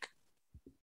quick.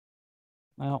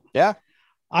 well, Yeah.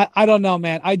 I don't know,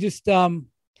 man. I just I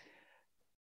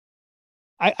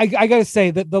got to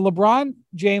say that the LeBron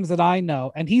James that I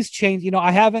know, and he's changed. You know,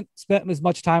 I haven't spent as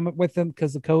much time with him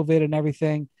because of COVID and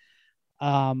everything.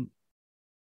 The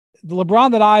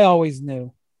LeBron that I always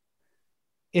knew,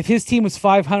 if his team was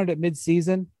 500 at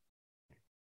midseason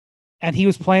and he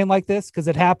was playing like this, because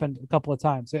it happened a couple of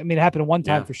times. I mean, it happened one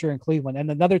time for sure in Cleveland, and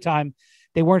another time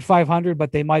they weren't 500,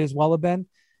 but they might as well have been.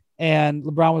 And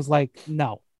LeBron was like,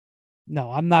 no,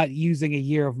 I'm not using a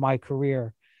year of my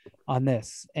career on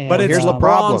this. And, but it's here's the LeBron's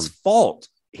problem. fault.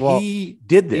 Well, He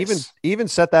did this. Even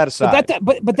set that aside.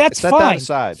 but that's Set fine. that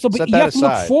aside. So, but Set you that have to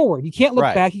look aside. forward. You can't look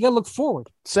Right. back. You got to look forward.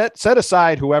 Set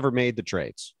aside whoever made the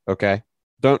trades. Okay.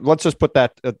 Let's just put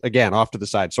that again off to the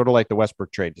side, sort of like the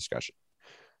Westbrook trade discussion.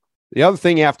 The other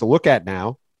thing you have to look at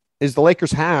now is the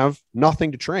Lakers have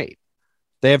nothing to trade.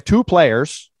 They have two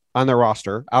players on their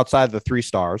roster outside of the 3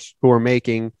 stars who are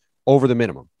making over the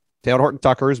minimum. Taylor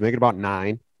Horton-Tucker is making about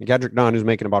 9, and Kendrick Nunn is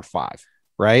making about 5,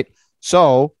 right?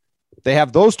 So they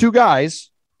have those 2 guys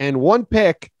and 1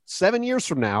 pick 7 years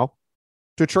from now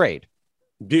to trade.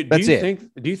 Do you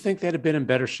it. think they'd have been in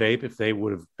better shape if they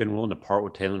would have been willing to part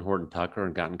with Taylor Horton-Tucker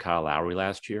and gotten Kyle Lowry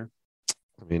last year?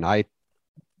 I mean,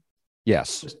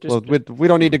 yes. We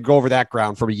don't need to go over that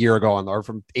ground from a year ago or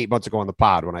from 8 months ago on the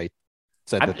pod when I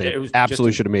said that they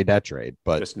absolutely should have made that trade.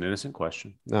 But just an innocent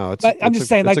question. No, I'm just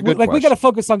saying, like we got to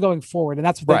focus on going forward, and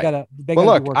that's what they got to. But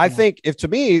look, I think if to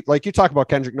me, like you talk about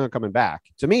Kendrick Nunn coming back,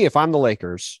 to me, if I'm the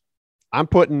Lakers, I'm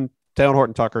putting Taylor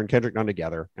Horton-Tucker and Kendrick Nunn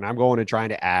together, and I'm going and trying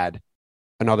to add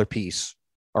another piece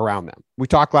around them. We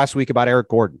talked last week about Eric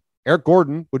Gordon. Eric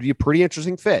Gordon would be a pretty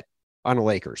interesting fit on the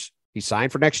Lakers. He's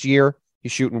signed for next year.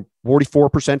 He's shooting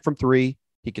 44% from 3.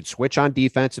 He could switch on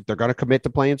defense if they're going to commit to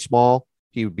playing small.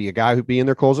 He would be a guy who'd be in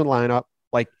their closing lineup.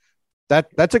 Like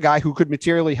that's a guy who could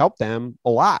materially help them a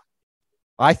lot,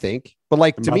 I think. But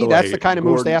like, to me, that's the kind of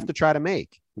moves they have to try to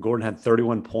make. Gordon had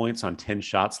 31 points on 10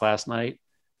 shots last night.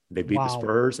 They beat the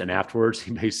Spurs. And afterwards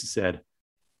he basically said,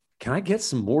 can I get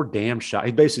some more damn shots?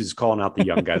 He basically is calling out the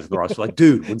young guys in the roster. Like,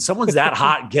 dude, when someone's that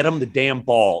hot, get them the damn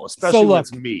ball, especially when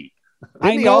it's me.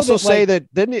 Didn't he also say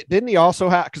that? Didn't he also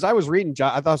have? Because I was reading,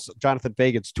 I thought Jonathan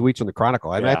Fagan's tweets in the Chronicle.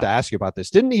 I have to ask you about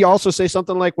this. Didn't he also say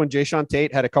something like when Jayshawn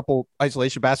Tate had a couple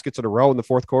isolation baskets in a row in the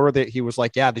fourth quarter that he was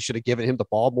like, yeah, they should have given him the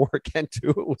ball more again too.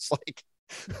 It was like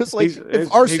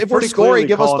if we're scoring,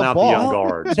 give us the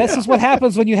ball. This is what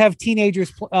happens when you have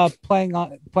teenagers playing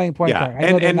point guard.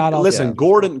 And listen,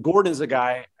 Gordon's a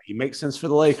guy. He makes sense for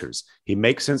the Lakers. He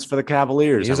makes sense for the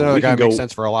Cavaliers. He's another guy who makes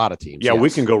sense for a lot of teams. Yeah, we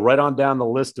can go right on down the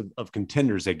list of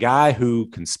contenders. A guy who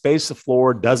can space the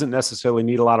floor, doesn't necessarily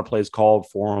need a lot of plays called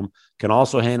for him, can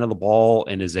also handle the ball,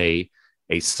 and is a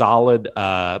solid,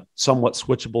 somewhat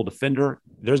switchable defender.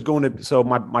 So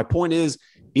my point is,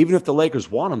 even if the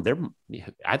Lakers want him,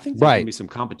 I think there's going to be some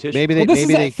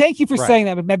competition. Thank you for saying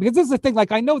that, because this is the thing.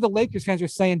 Like, I know the Lakers fans are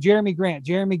saying Jeremy Grant.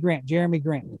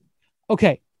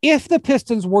 Okay. If the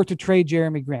Pistons were to trade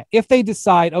Jeremy Grant, if they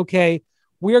decide, okay,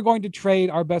 we are going to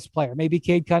trade our best player, maybe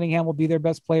Cade Cunningham will be their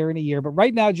best player in a year, but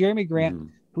right now, Jeremy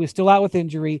Grant, who is still out with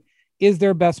injury, is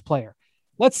their best player.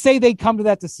 Let's say they come to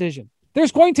that decision.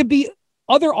 There's going to be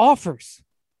other offers.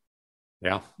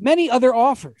 Yeah. Many other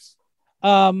offers.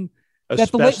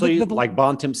 Especially like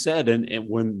Bontemps said, and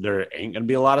when there ain't going to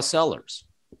be a lot of sellers.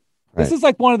 Right. This is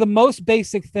like one of the most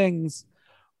basic things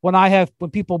when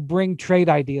people bring trade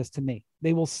ideas to me.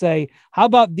 They will say, how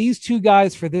about these 2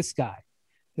 guys for this guy?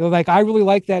 They're like, I really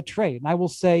like that trade. And I will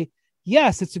say,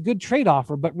 yes, it's a good trade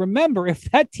offer. But remember, if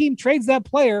that team trades that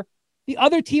player, the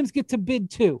other teams get to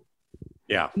bid too.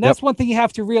 Yeah. And that's one thing you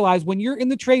have to realize when you're in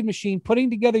the trade machine,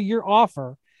 putting together your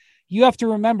offer, you have to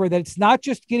remember that it's not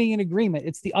just getting an agreement.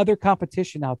 It's the other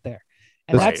competition out there.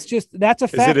 And that's a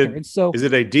factor. Is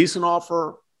it a decent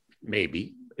offer?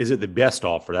 Maybe. Is it the best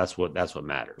offer? That's what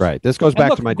matters. Right. This goes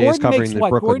back to my days covering the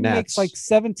Brooklyn Gordon Nets. Makes like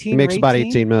 17. He makes about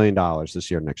 $18 million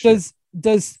this year. Next year.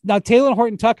 Now Taylor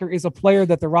Horton-Tucker is a player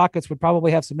that the Rockets would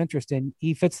probably have some interest in.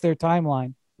 He fits their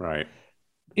timeline. Right.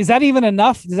 Is that even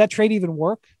enough? Does that trade even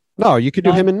work? No, you could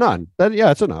do him and none.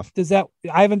 It's enough.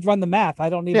 I haven't run the math. I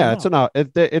don't need. Yeah, it's enough.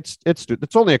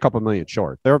 It's only a couple million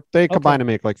short. They combine to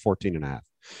make like 14 and a half.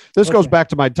 This goes back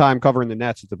to my time covering the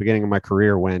Nets at the beginning of my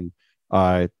career when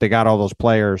they got all those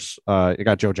players. They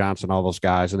got Joe Johnson, all those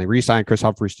guys, and they re-signed Chris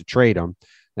Humphries to trade him.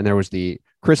 And there was the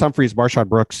Chris Humphries, Marshawn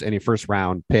Brooks, and a first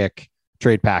round pick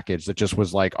trade package that just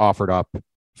was like offered up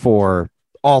for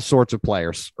all sorts of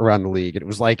players around the league. And it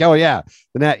was like, oh yeah,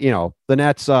 the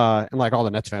Nets, and like all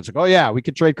the Nets fans like, oh yeah, we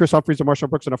could trade Chris Humphries and Marshawn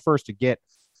Brooks in a first to get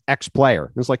X player.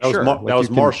 It was like, that sure. Was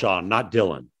Marshawn, not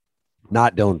Dylan.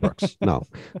 Not Dylan Brooks. No.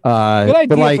 Good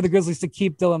idea for the Grizzlies to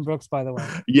keep Dylan Brooks, by the way.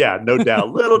 Yeah, no doubt.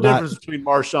 Little difference between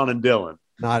Marshawn and Dylan.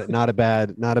 Not a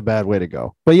bad way to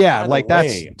go. But yeah, like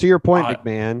that's to your point,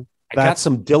 McMahon. I got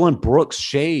some Dylan Brooks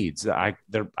shades. I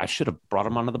should have brought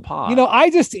him onto the pod.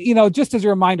 Just as a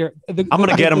reminder, I'm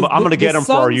gonna get him. I'm gonna get him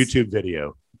for our YouTube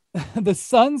video. The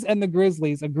Suns and the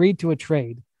Grizzlies agreed to a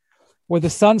trade where the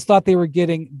Suns thought they were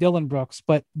getting Dylan Brooks,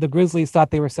 but the Grizzlies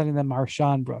thought they were sending them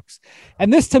Marshawn Brooks.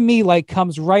 And this to me like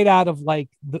comes right out of like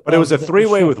but it was a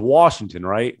three-way with Washington,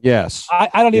 right? Yes. I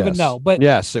don't even know, but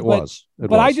yes, it was.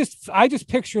 I just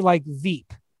picture like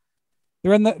Veep.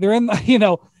 They're in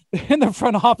the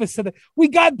front office and we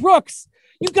got Brooks.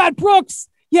 You got Brooks.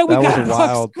 Yeah, we got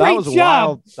Brooks. Great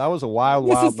job. That was a wild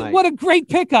night. What a great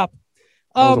pickup.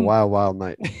 That was a wild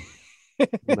night.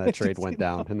 When that trade went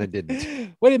down and they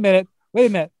didn't. Wait a minute.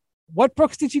 What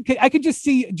Brooks did you get? I could just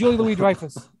see Julie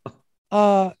Louis-Dreyfus.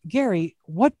 Gary,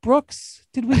 what Brooks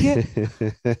did we get?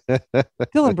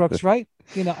 Dylan Brooks, right?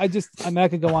 I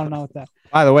could go on and on with that.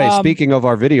 By the way, speaking of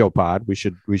our video pod, we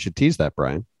should tease that,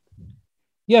 Brian.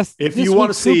 Yes. If you want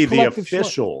to see the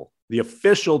official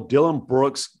Dylan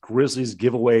Brooks Grizzlies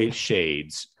giveaway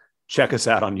shades, check us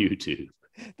out on YouTube.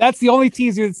 That's the only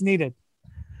teaser that's needed.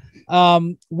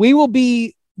 We will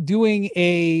be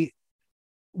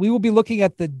looking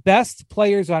at the best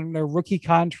players on their rookie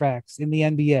contracts in the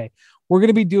NBA. We're going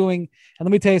to be doing, and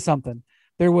let me tell you something.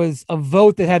 There was a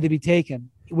vote that had to be taken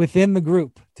within the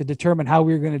group to determine how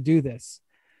we were going to do this.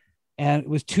 And it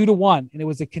was 2-1, and it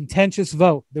was a contentious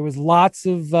vote. There was lots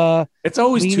of it's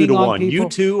always 2-1. You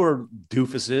two are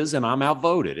doofuses, and I'm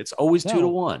outvoted. It's always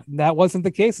 2-1. That wasn't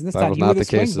the case. And this time you were the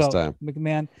swing vote, time.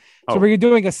 McMahon. So we're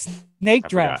doing a snake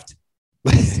draft.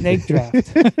 Snake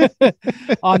draft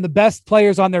on the best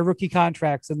players on their rookie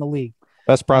contracts in the league.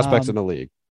 Best prospects in the league.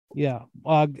 Yeah.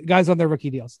 Guys on their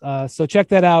rookie deals. So check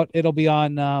that out. It'll be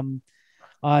on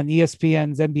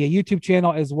ESPN's NBA YouTube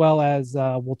channel, as well as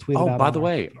we'll tweet it out. Oh, by the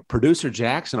way, producer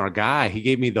Jackson, our guy, he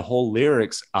gave me the whole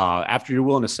lyrics. After you're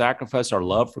willing to sacrifice our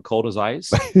love for cold as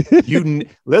ice,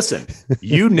 listen,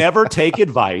 you never take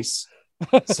advice.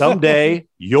 Someday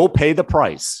you'll pay the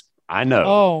price. I know.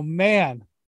 Oh man.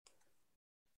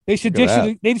 They should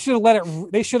have let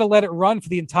it run for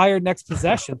the entire next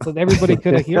possession so that everybody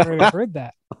could have heard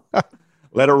that.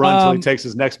 Let it run until he takes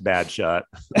his next bad shot.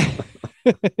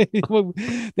 They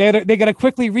got to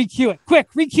quickly recue it.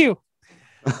 Quick recue.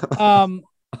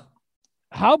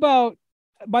 How about?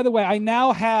 By the way, I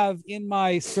now have in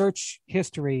my search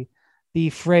history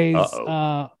the phrase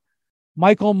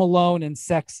Michael Malone and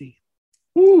sexy.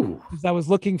 Ooh. I was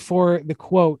looking for the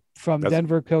quote from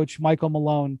Denver coach Michael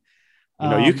Malone.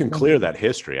 You can clear that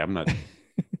history. I'm not.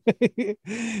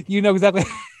 You know exactly.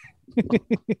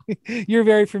 You're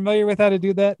very familiar with how to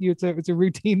do that. It's a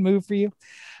routine move for you.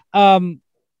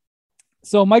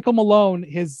 So Michael Malone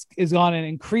is on an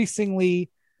increasingly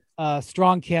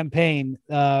strong campaign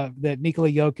that Nikola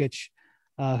Jokic,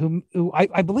 who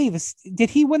I believe did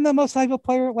he win the most valuable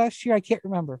player last year? I can't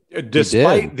remember.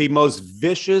 Despite the most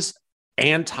vicious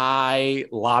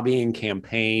anti-lobbying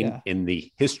campaign in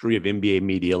the history of NBA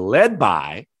media, led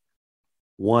by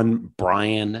one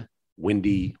Brian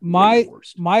Windy. My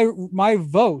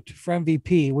vote for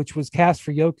MVP, which was cast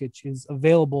for Jokic, is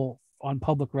available on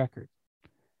public record.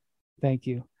 Thank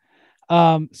you.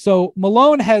 So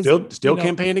Malone has still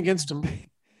campaigned against him.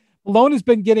 Malone has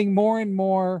been getting more and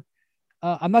more.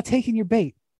 I'm not taking your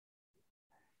bait.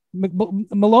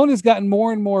 Malone has gotten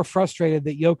more and more frustrated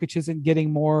that Jokic isn't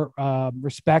getting more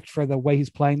respect for the way he's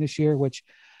playing this year, which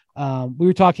we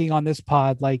were talking on this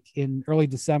pod like in early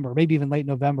December, maybe even late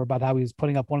November, about how he was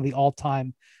putting up one of the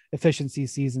all-time efficiency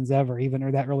seasons ever, even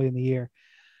or that early in the year.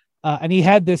 And he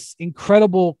had this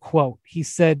incredible quote. He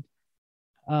said,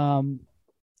 Nikola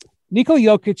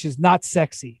Jokic is not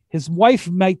sexy. His wife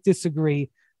might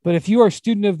disagree, but if you are a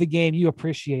student of the game, you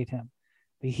appreciate him.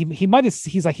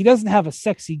 He's like, he doesn't have a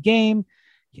sexy game.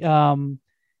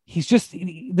 He's just,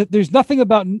 there's nothing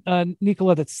about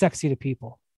Nikola that's sexy to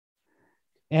people.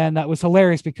 And that was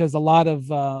hilarious because a lot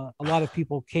of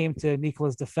people came to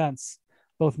Nikola's defense,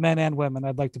 both men and women,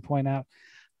 I'd like to point out.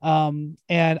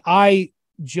 And I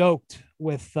joked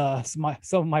with some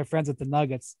of my friends at the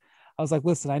Nuggets. I was like,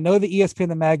 listen, I know the ESPN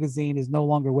the magazine is no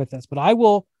longer with us, but I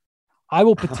will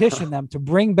petition them to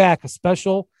bring back a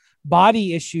special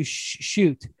body issue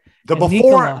shoot The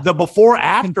and before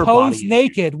after can body pose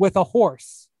naked with a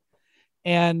horse,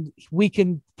 and we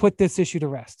can put this issue to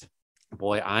rest.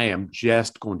 Boy, I am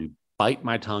just going to bite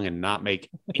my tongue and not make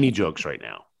any jokes right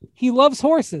now. He loves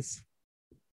horses.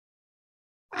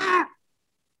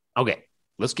 Okay,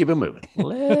 let's keep it moving.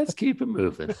 Let's keep it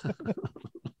moving.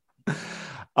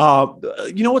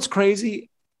 You know what's crazy?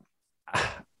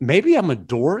 Maybe I'm a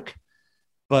dork,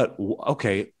 but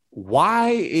okay,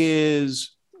 why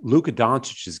is Luka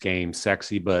Doncic's game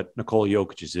sexy, but Nikola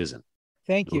Jokic's isn't?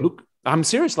 Thank you. I'm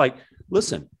serious. Like,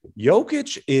 listen,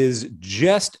 Jokic is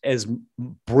just as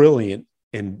brilliant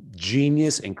and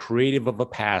genius and creative of a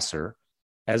passer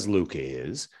as Luka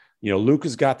is. You know,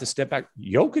 Luka's got the step back.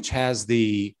 Jokic has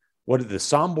the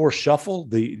Sombor shuffle,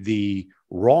 the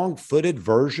wrong-footed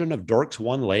version of Dirk's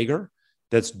one-legger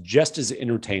that's just as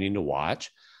entertaining to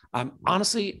watch.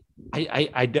 Honestly,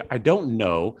 I don't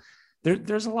know.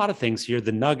 There's a lot of things here.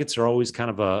 The Nuggets are always kind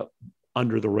of a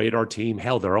under-the-radar team.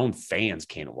 Hell, their own fans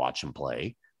can't watch them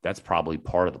play. That's probably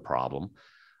part of the problem.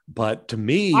 But to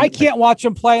me, I can't watch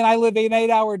him play, and I live an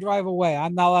 8-hour drive away.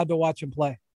 I'm not allowed to watch him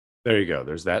play. There you go.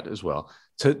 There's that as well.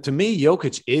 To me,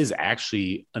 Jokic is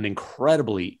actually an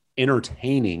incredibly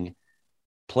entertaining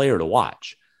player to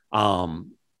watch.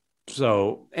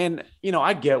 So, and you know,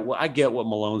 I get what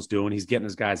Malone's doing. He's getting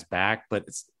his guys back, but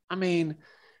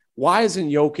why isn't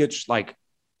Jokic like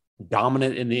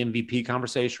dominant in the MVP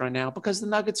conversation right now? Because the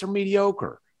Nuggets are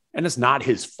mediocre, and it's not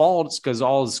his fault. It's because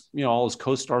all his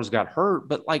co-stars got hurt.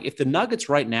 But like, if the Nuggets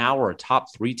right now are a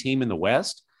top 3 team in the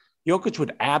West, Jokic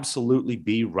would absolutely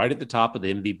be right at the top of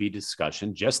the MVP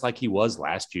discussion, just like he was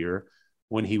last year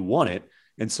when he won it.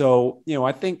 And so, you know,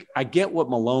 I think I get what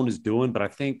Malone is doing, but I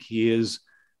think he is,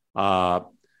 to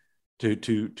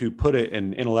put it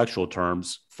in intellectual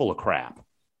terms, full of crap.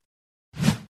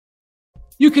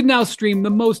 You can now stream the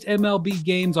most MLB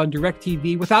games on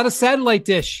DirecTV without a satellite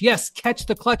dish. Yes, catch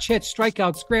the clutch hits,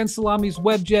 strikeouts, grand salamis,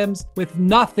 web gems with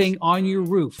nothing on your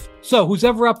roof. So who's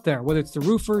ever up there, whether it's the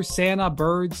roofers, Santa,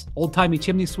 birds, old-timey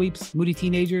chimney sweeps, moody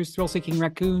teenagers, thrill-seeking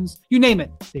raccoons, you name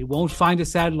it, they won't find a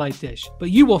satellite dish.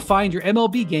 But you will find your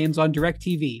MLB games on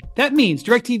DirecTV. That means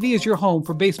DirecTV is your home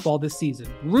for baseball this season.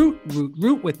 Root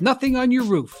with nothing on your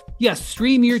roof. Yes,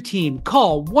 stream your team.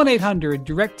 Call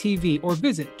 1-800-DirecTV or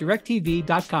visit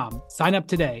DirecTV.com. Sign up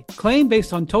today. Claim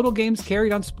based on total games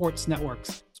carried on sports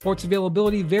networks. Sports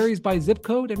availability varies by zip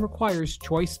code and requires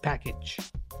choice package.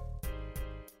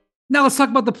 Now let's talk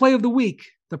about the play of the week.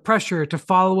 The pressure to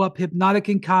follow up Hypnotic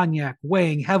and Cognac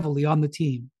weighing heavily on the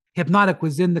team. Hypnotic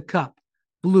was in the cup,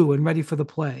 blue and ready for the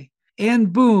play.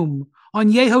 And boom,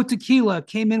 Añejo Tequila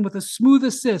came in with a smooth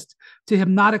assist to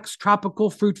Hypnotic's tropical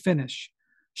fruit finish.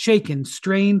 Shaken,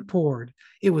 strained, poured.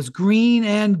 It was green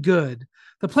and good.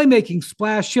 The playmaking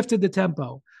splash shifted the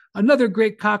tempo. Another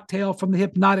great cocktail from the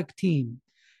Hypnotic team.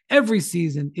 Every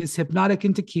season is Hypnotic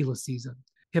and Tequila season.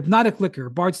 Hypnotic Liquor,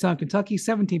 Bardstown, Kentucky,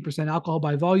 17% alcohol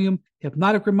by volume.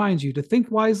 Hypnotic reminds you to think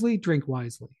wisely, drink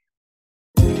wisely.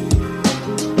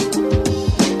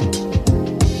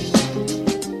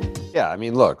 Yeah, I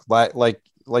mean, look,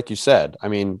 like you said, I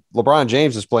mean, LeBron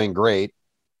James is playing great.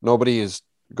 Nobody is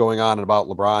going on about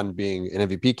LeBron being an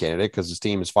MVP candidate because his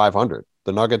team is 500.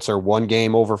 The Nuggets are 1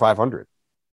 game over 500.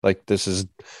 Like, this is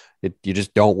it. You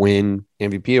just don't win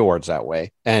MVP awards that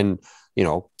way. And, you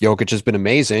know, Jokic has been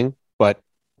amazing, but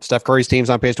Steph Curry's team's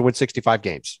on pace to win 65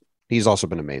 games. He's also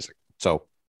been amazing. So,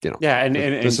 you know, yeah. And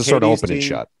this is KD's sort of open and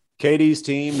shut. KD's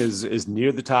team is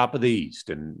near the top of the East.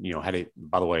 And, you know, had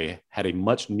a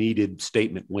much needed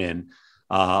statement win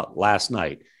last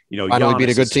night. You know, finally beat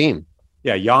a good team.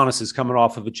 Yeah, Giannis is coming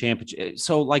off of a championship.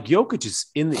 So, like, Jokic is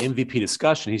in the MVP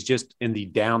discussion. He's just in the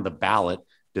down the ballot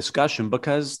discussion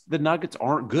because the Nuggets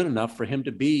aren't good enough for him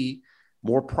to be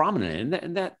more prominent.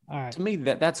 And that right. To me,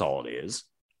 that's all it is.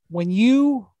 When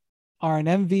you are an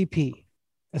MVP,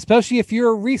 especially if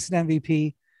you're a recent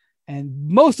MVP, and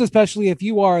most especially if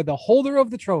you are the holder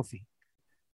of the trophy,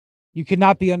 you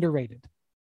cannot be underrated.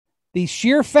 The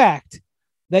sheer fact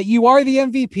that you are the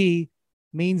MVP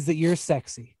means that you're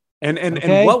sexy. And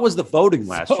what was the voting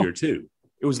last year too?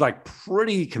 It was like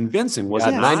pretty convincing,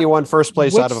 wasn't it? 91 first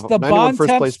place out of 91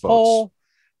 first place votes,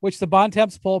 which the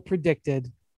Bontemps poll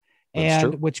predicted, that's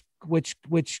and true.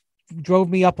 which drove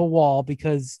me up a wall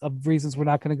because of reasons we're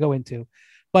not going to go into.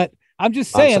 But I'm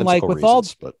just saying, like, with all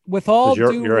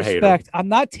due respect, I'm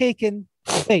not taking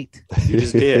bait. You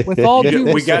just did. With all due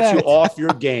respect, we got you off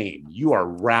your game. You are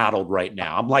rattled right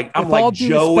now. I'm like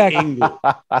Joe Ingles.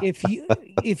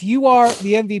 If you are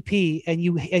the MVP and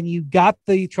you got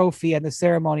the trophy and the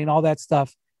ceremony and all that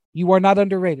stuff, you are not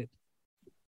underrated.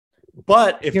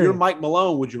 But if Period. you're Mike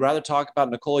Malone, would you rather talk about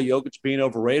Nikola Jokic being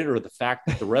overrated or the fact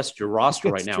that the rest of your roster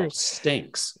right now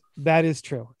stinks? That is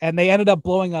true. And they ended up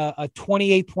blowing a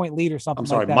 28-point lead or something. I'm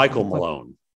sorry, like that Michael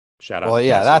Malone. Shout out. Well,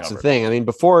 yeah, that's the thing. I mean,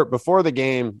 before the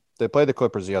game, they played the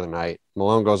Clippers the other night.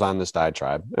 Malone goes on this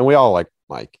diatribe, and we all like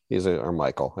Mike. Or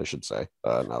Michael, I should say.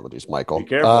 Now that he's Michael. Be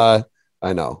careful.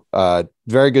 I know.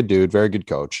 Very good dude. Very good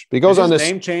coach. But he goes Did on his this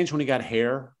name change when he got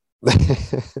hair.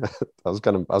 I was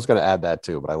gonna add that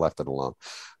too, but I left it alone.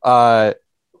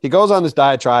 He goes on this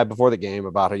diatribe before the game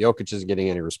about how Jokic isn't getting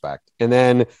any respect, and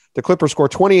then the Clippers score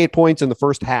 28 points in the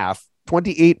first half,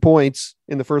 28 points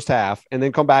in the first half, and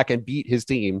then come back and beat his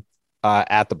team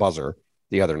at the buzzer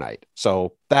the other night.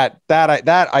 So that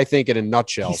I think in a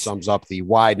nutshell sums up the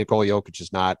why Nikola Jokic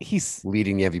is not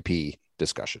leading the MVP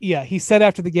discussion. Yeah, he said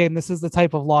after the game, this is the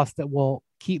type of loss that will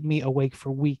keep me awake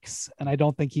for weeks, and I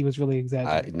don't think he was really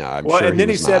exaggerating. No, I'm sure. And then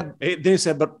he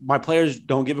said, but my players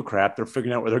don't give a crap. They're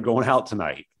figuring out where they're going out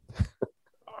tonight.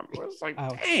 I was like,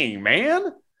 ouch. Dang,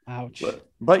 man. Ouch.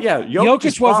 But yeah,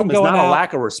 Jokic wasn't going not out. A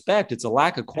lack of respect. It's a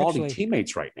lack of quality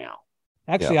teammates right now.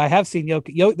 Actually, I have seen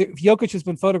Jokic. Jokic has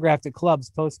been photographed at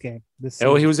clubs post game.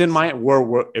 He was in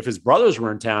where if his brothers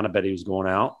were in town, I bet he was going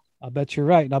out. I bet you're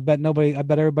right. And I bet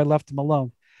everybody left him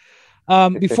alone.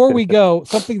 Before we go,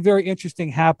 something very interesting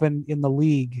happened in the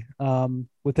league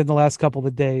within the last couple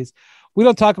of days. We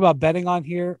don't talk about betting on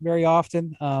here very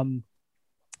often. I'm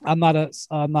not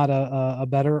a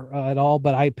bettor at all,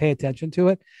 but I pay attention to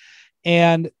it.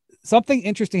 And something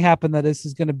interesting happened that this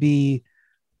is going to be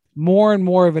more and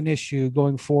more of an issue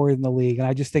going forward in the league. And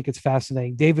I just think it's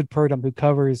fascinating. David Purdom, who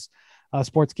covers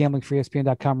sports gambling for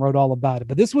ESPN.com, wrote all about it.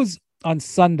 But this was on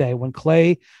Sunday when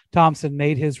Klay Thompson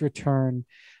made his return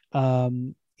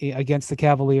against the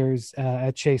Cavaliers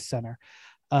at Chase Center.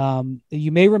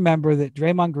 You may remember that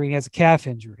Draymond Green has a calf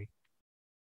injury,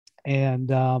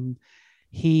 and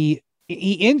he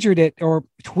injured it or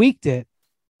tweaked it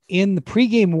in the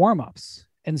pregame warmups,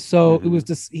 and so it was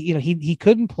just he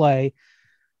couldn't play.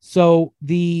 So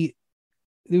it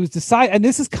was decided, and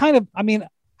this is kind of, I mean,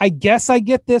 I guess I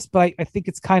get this, but I think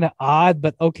it's kind of odd.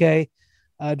 But okay,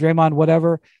 Draymond,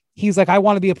 whatever. He's like, I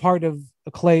want to be a part of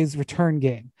Klay's return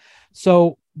game.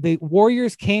 So the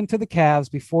Warriors came to the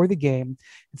Cavs before the game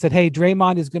and said, hey,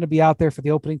 Draymond is going to be out there for the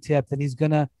opening tip, and he's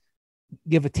going to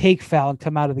give a take foul and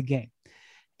come out of the game.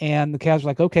 And the Cavs were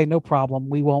like, okay, no problem.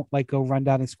 We won't go run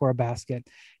down and score a basket.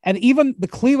 And even the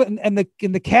Cleveland and the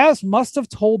Cavs must have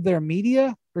told their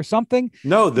media or something.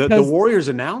 No, the Warriors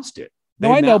announced it.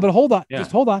 I know, but hold on. Yeah.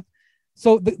 Just hold on.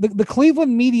 So the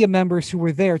Cleveland media members who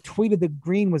were there tweeted that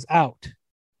Green was out.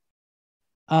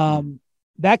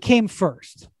 That came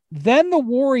first. Then the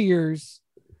Warriors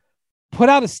put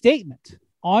out a statement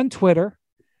on Twitter,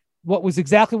 what was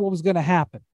going to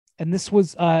happen. And this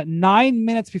was 9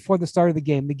 minutes before the start of the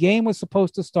game. The game was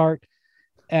supposed to start.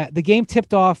 The game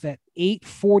tipped off at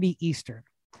 8:40 Eastern.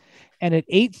 And at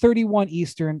 8:31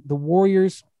 Eastern, the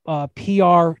Warriors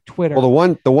PR Twitter.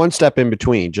 Well, the one step in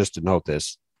between, just to note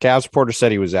this, Cavs reporter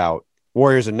said he was out.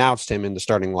 Warriors announced him in the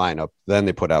starting lineup. Then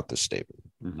they put out this statement.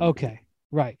 Mm-hmm. Okay,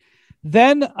 right.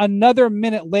 Then another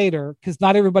minute later, because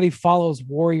not everybody follows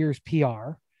Warriors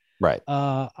PR. Right.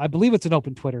 I believe it's an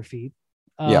open Twitter feed.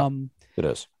 Yeah, it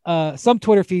is.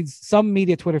 Some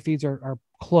media Twitter feeds are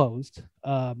closed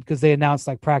because they announce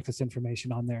practice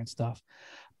information on there and stuff.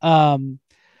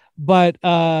 But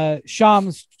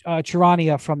Shams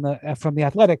Charania from the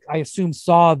Athletic, I assume,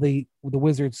 saw the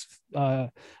Wizards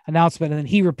announcement, and then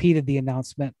he repeated the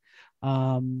announcement.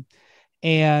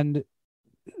 And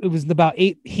it was about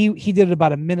 8. He did it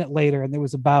about a minute later, and there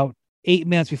was about 8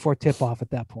 minutes before tip off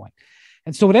at that point.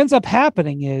 And so what ends up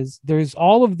happening is there's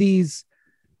all of these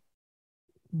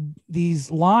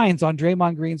lines on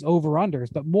Draymond Green's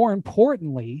over-unders, but more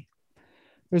importantly,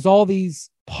 there's all these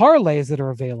parlays that are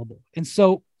available. And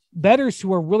so bettors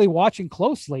who are really watching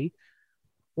closely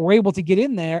were able to get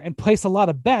in there and place a lot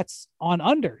of bets on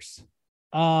unders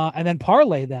and then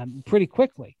parlay them pretty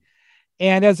quickly.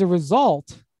 And as a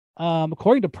result,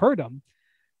 according to Purdom,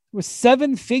 it was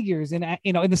 7 figures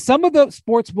in some of the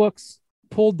sports books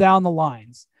pulled down the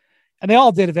lines, and they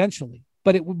all did eventually,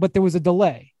 but there was a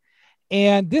delay.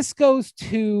 And this goes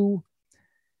to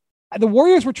the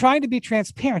Warriors were trying to be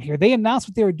transparent here. They announced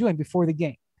what they were doing before the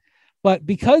game, but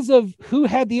because of who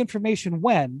had the information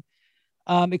when,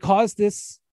 it caused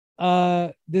this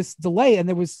delay, and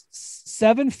there was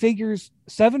 7 figures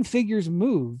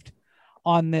moved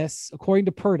on this, according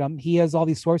to Purdom. He has all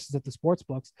these sources at the sports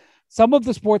books. Some of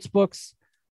the sports books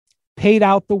paid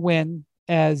out the win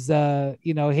as,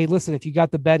 hey, listen, if you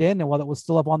got the bet in and while it was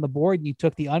still up on the board and you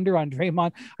took the under on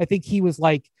Draymond, I think he was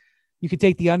you could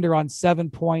take the under on 7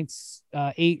 points,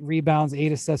 8 rebounds,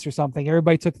 8 assists or something.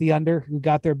 Everybody took the under who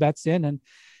got their bets in, and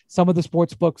some of the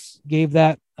sports books gave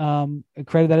that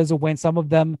credit that as a win. Some of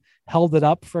them held it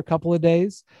up for a couple of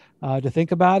days to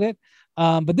think about it.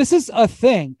 But this is a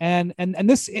thing, and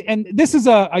this is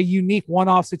a unique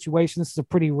one-off situation. This is a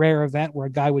pretty rare event where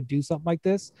a guy would do something like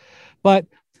this. But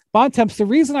Bontemps, the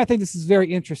reason I think this is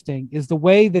very interesting is the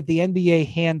way that the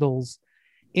NBA handles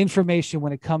information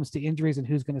when it comes to injuries and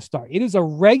who's going to start. It is a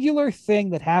regular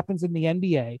thing that happens in the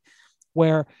NBA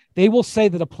where they will say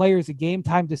that a player is a game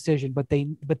time decision, but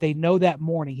they know that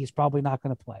morning he's probably not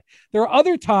going to play. There are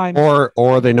other times,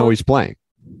 or they know he's playing,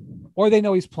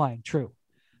 True.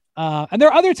 And there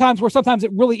are other times where sometimes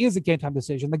it really is a game time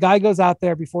decision. The guy goes out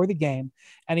there before the game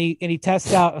and he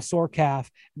tests out a sore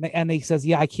calf and he says,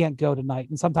 yeah, I can't go tonight.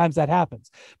 And sometimes that happens.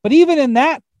 But even in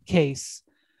that case,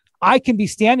 I can be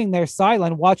standing there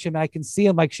silent, watch him, and I can see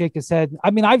him like shake his head.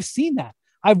 I mean, I've seen that.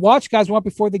 I've watched guys run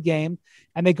before the game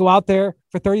and they go out there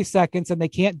for 30 seconds and they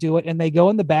can't do it. And they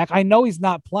go in the back. I know he's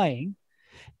not playing.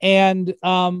 And,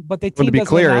 but they, to be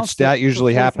clear, that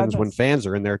usually happens when fans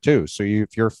are in there too. So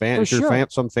if you're a fan,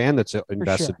 some fan that's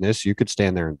invested in this, you could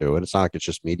stand there and do it. It's not like it's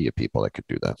just media people that could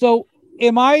do that. So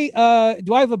do I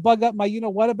have a bug up my,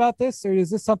 what about this? Or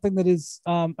is this something that is,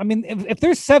 I mean, if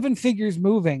there's 7 figures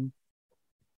moving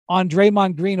on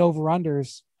Draymond Green over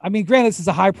unders, I mean, granted, this is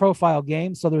a high profile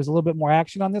game, so there's a little bit more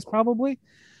action on this probably,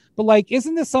 but like,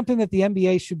 isn't this something that the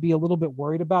NBA should be a little bit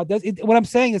worried about? What I'm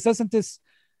saying is, doesn't this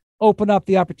open up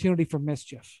the opportunity for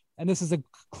mischief? And this is a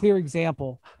clear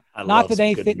example. Not that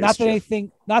anything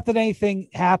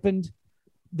happened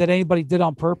that anybody did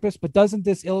on purpose, but doesn't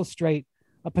this illustrate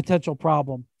a potential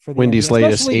problem for the Wendy's NBA?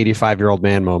 latest 85-year-old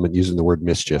man moment using the word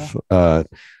mischief? Yeah.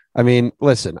 I mean,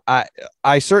 listen,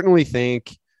 I certainly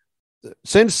think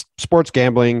since sports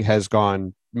gambling has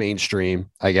gone mainstream,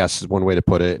 I guess is one way to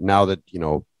put it. Now that,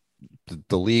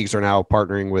 the leagues are now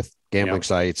partnering with gambling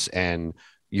sites, and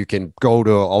you can go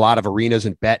to a lot of arenas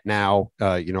and bet now.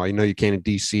 I know you can in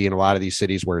DC and a lot of these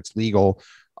cities where it's legal.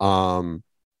 The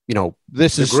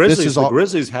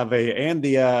Grizzlies have and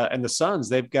the Suns,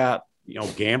 they've got,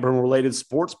 gambling related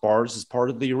sports bars as part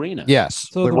of the arena. Yes.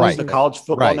 So the college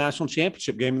football national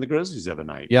championship game in the Grizzlies the other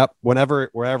night. Yep. Wherever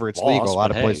it's legal, a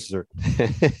lot of places are.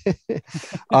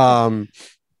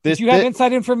 Did you have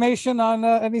inside information on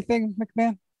anything,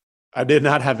 McMahon? I did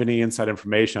not have any inside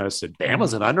information. I said,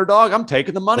 Bama's an underdog. I'm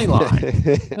taking the money line.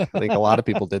 I think a lot of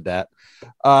people did that.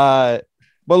 But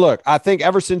look, I think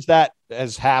ever since that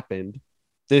has happened,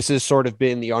 this has sort of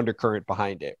been the undercurrent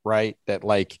behind it, right? That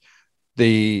like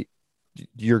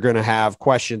you're going to have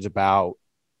questions about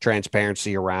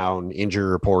transparency around injury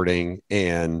reporting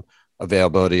and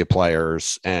availability of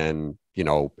players and,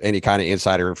 any kind of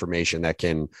insider information that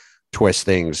can twist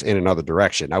things in another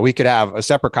direction. Now, we could have a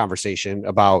separate conversation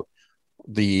about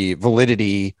the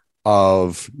validity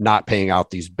of not paying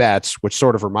out these bets, which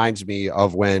sort of reminds me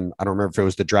of when, I don't remember if it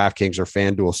was the DraftKings or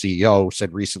FanDuel CEO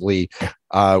said recently,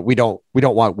 we don't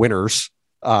want winners.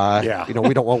 We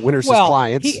don't want winners as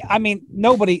clients.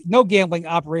 No gambling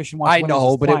operation wants. I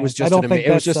know, but it was just a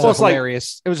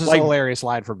hilarious. It was just a hilarious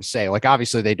line for him to say. Like,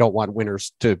 obviously, they don't want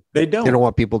winners to. They don't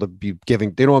want people to be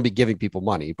giving. They don't want to be giving people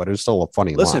money. But it was still a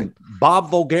funny line. Bob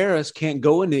Voulgaris can't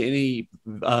go into any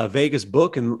Vegas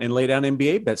book and lay down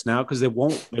NBA bets now because they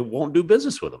won't do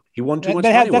business with him. He won too much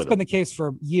money. That's been the case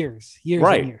for years.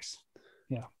 Right. And years.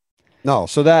 Yeah. No.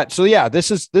 So this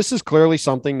is clearly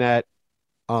something that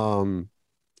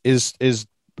is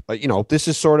this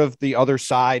is sort of the other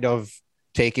side of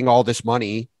taking all this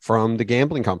money from the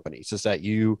gambling companies, is that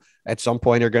you at some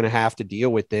point are going to have to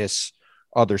deal with this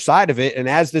other side of it. And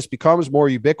as this becomes more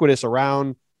ubiquitous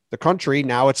around the country,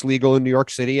 now it's legal in New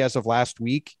York City as of last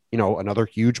week. Another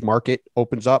huge market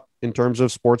opens up in terms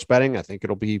of sports betting. I think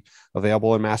it'll be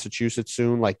available in Massachusetts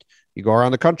soon. Like, you go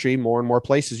around the country, more and more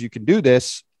places you can do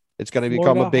this. It's going to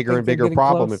become a bigger and bigger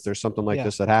problem if there's something like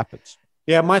this that happens.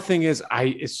 Yeah, my thing is,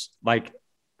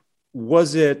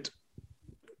 was it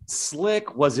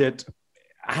slick? Was it,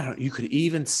 you could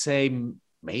even say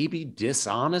maybe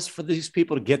dishonest for these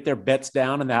people to get their bets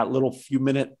down in that little few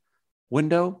minute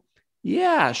window?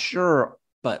 Yeah, sure.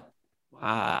 But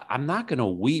I'm not going to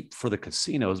weep for the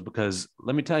casinos, because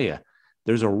let me tell you,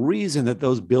 there's a reason that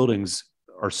those buildings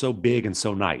are so big and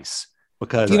so nice.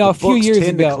 Because a few years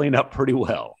ago, to clean up pretty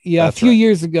well. Yeah, a few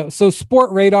years ago. So Sport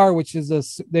Radar, which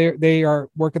is they are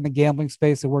working the gambling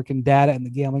space, they work in data in the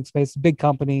gambling space, big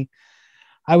company.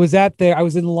 I was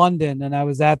in London, and I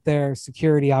was at their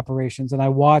security operations, and I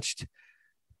watched.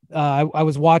 I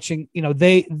was watching.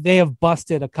 They have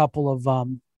busted a couple of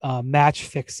match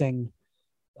fixing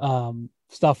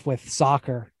stuff with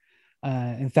soccer.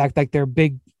 In fact, like their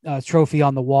big trophy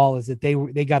on the wall is that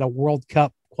they got a World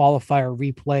Cup qualifier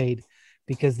replayed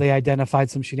because they identified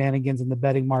some shenanigans in the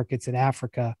betting markets in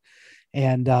Africa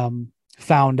and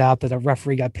found out that a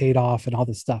referee got paid off and all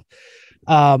this stuff.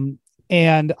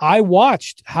 And I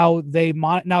watched how they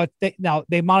monitor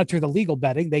the legal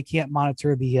betting. They can't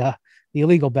monitor the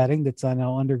illegal betting that's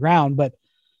underground, but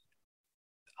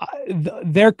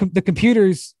the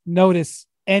computers notice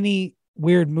any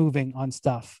weird moving on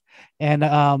stuff. And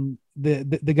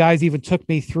the guys even took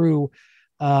me through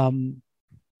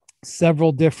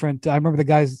several different, I remember the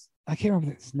guys, I can't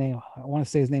remember his name. I want to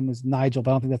say his name was Nigel,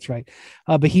 but I don't think that's right.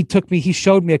 But he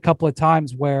showed me a couple of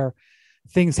times where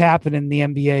things happen in the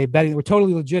NBA betting were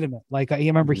totally legitimate. Like I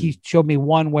remember he showed me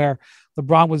one where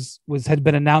LeBron had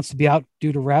been announced to be out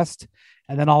due to rest.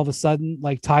 And then all of a sudden,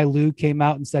 like Ty Lue came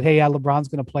out and said, "Hey, LeBron's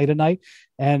going to play tonight."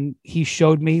 And he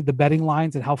showed me the betting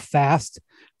lines and how fast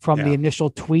from the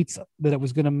initial tweets that it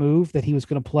was going to move, that he was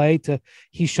going to play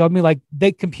he showed me like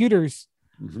computers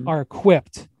are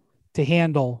equipped to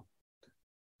handle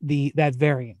that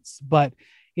variance, but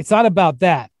it's not about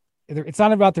that. It's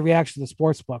not about the reaction of the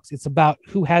sports books. It's about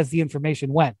who has the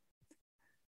information when.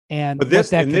 And but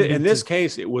in this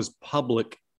case, it was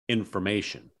public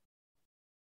information.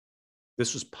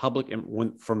 This was public,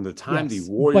 and from the time the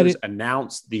Warriors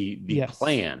announced the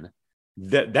plan,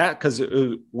 that because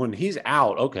when he's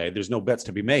out, okay, there's no bets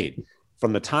to be made.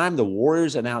 From the time the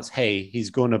Warriors announced, hey,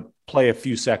 he's going to play a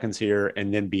few seconds here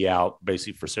and then be out,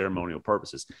 basically for ceremonial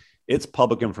purposes, it's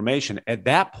public information. At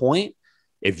that point,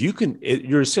 if you can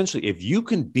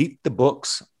beat the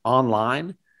books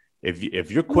online,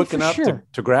 if you're quick enough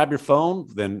to grab your phone,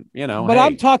 then But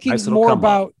I'm talking more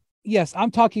about. Yes, I'm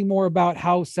talking more about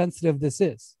how sensitive this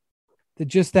is. That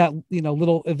just that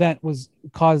little event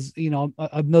caused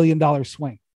 $1 million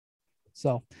swing.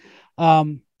 So,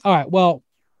 all right. Well,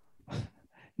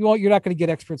 you're not going to get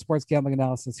expert sports gambling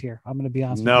analysis here. I'm going to be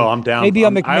honest. No, I'm down. Maybe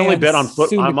on McMahon. I only bet on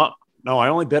football. I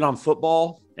only bet on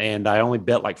football, and I only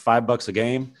bet like $5 a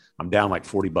game. I'm down like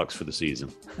 $40 for the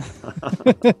season.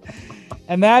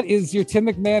 And that is your Tim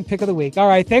McMahon pick of the week. All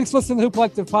right. Thanks for listening to the Hoop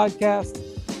Collective podcast.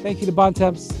 Thank you to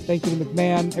Bontemps. Thank you to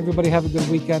McMahon. Everybody have a good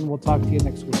weekend. We'll talk to you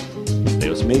next week.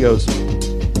 Adios, amigos.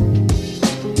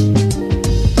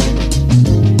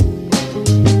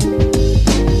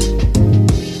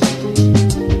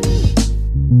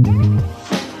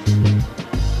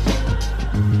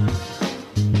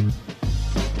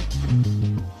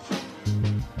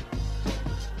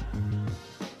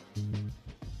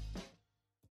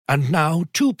 And now,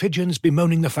 two pigeons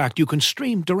bemoaning the fact you can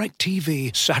stream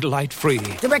DirecTV satellite-free.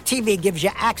 DirecTV gives you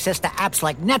access to apps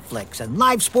like Netflix and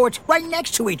live sports right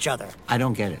next to each other. I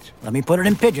don't get it. Let me put it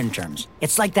in pigeon terms.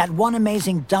 It's like that one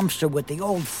amazing dumpster with the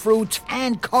old fruits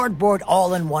and cardboard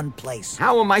all in one place.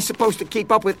 How am I supposed to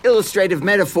keep up with illustrative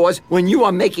metaphors when you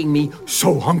are making me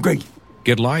so hungry?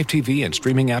 Get live TV and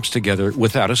streaming apps together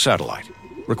without a satellite.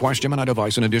 Requires Gemini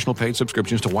device and additional paid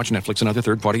subscriptions to watch Netflix and other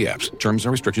third-party apps. Terms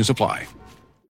and restrictions apply.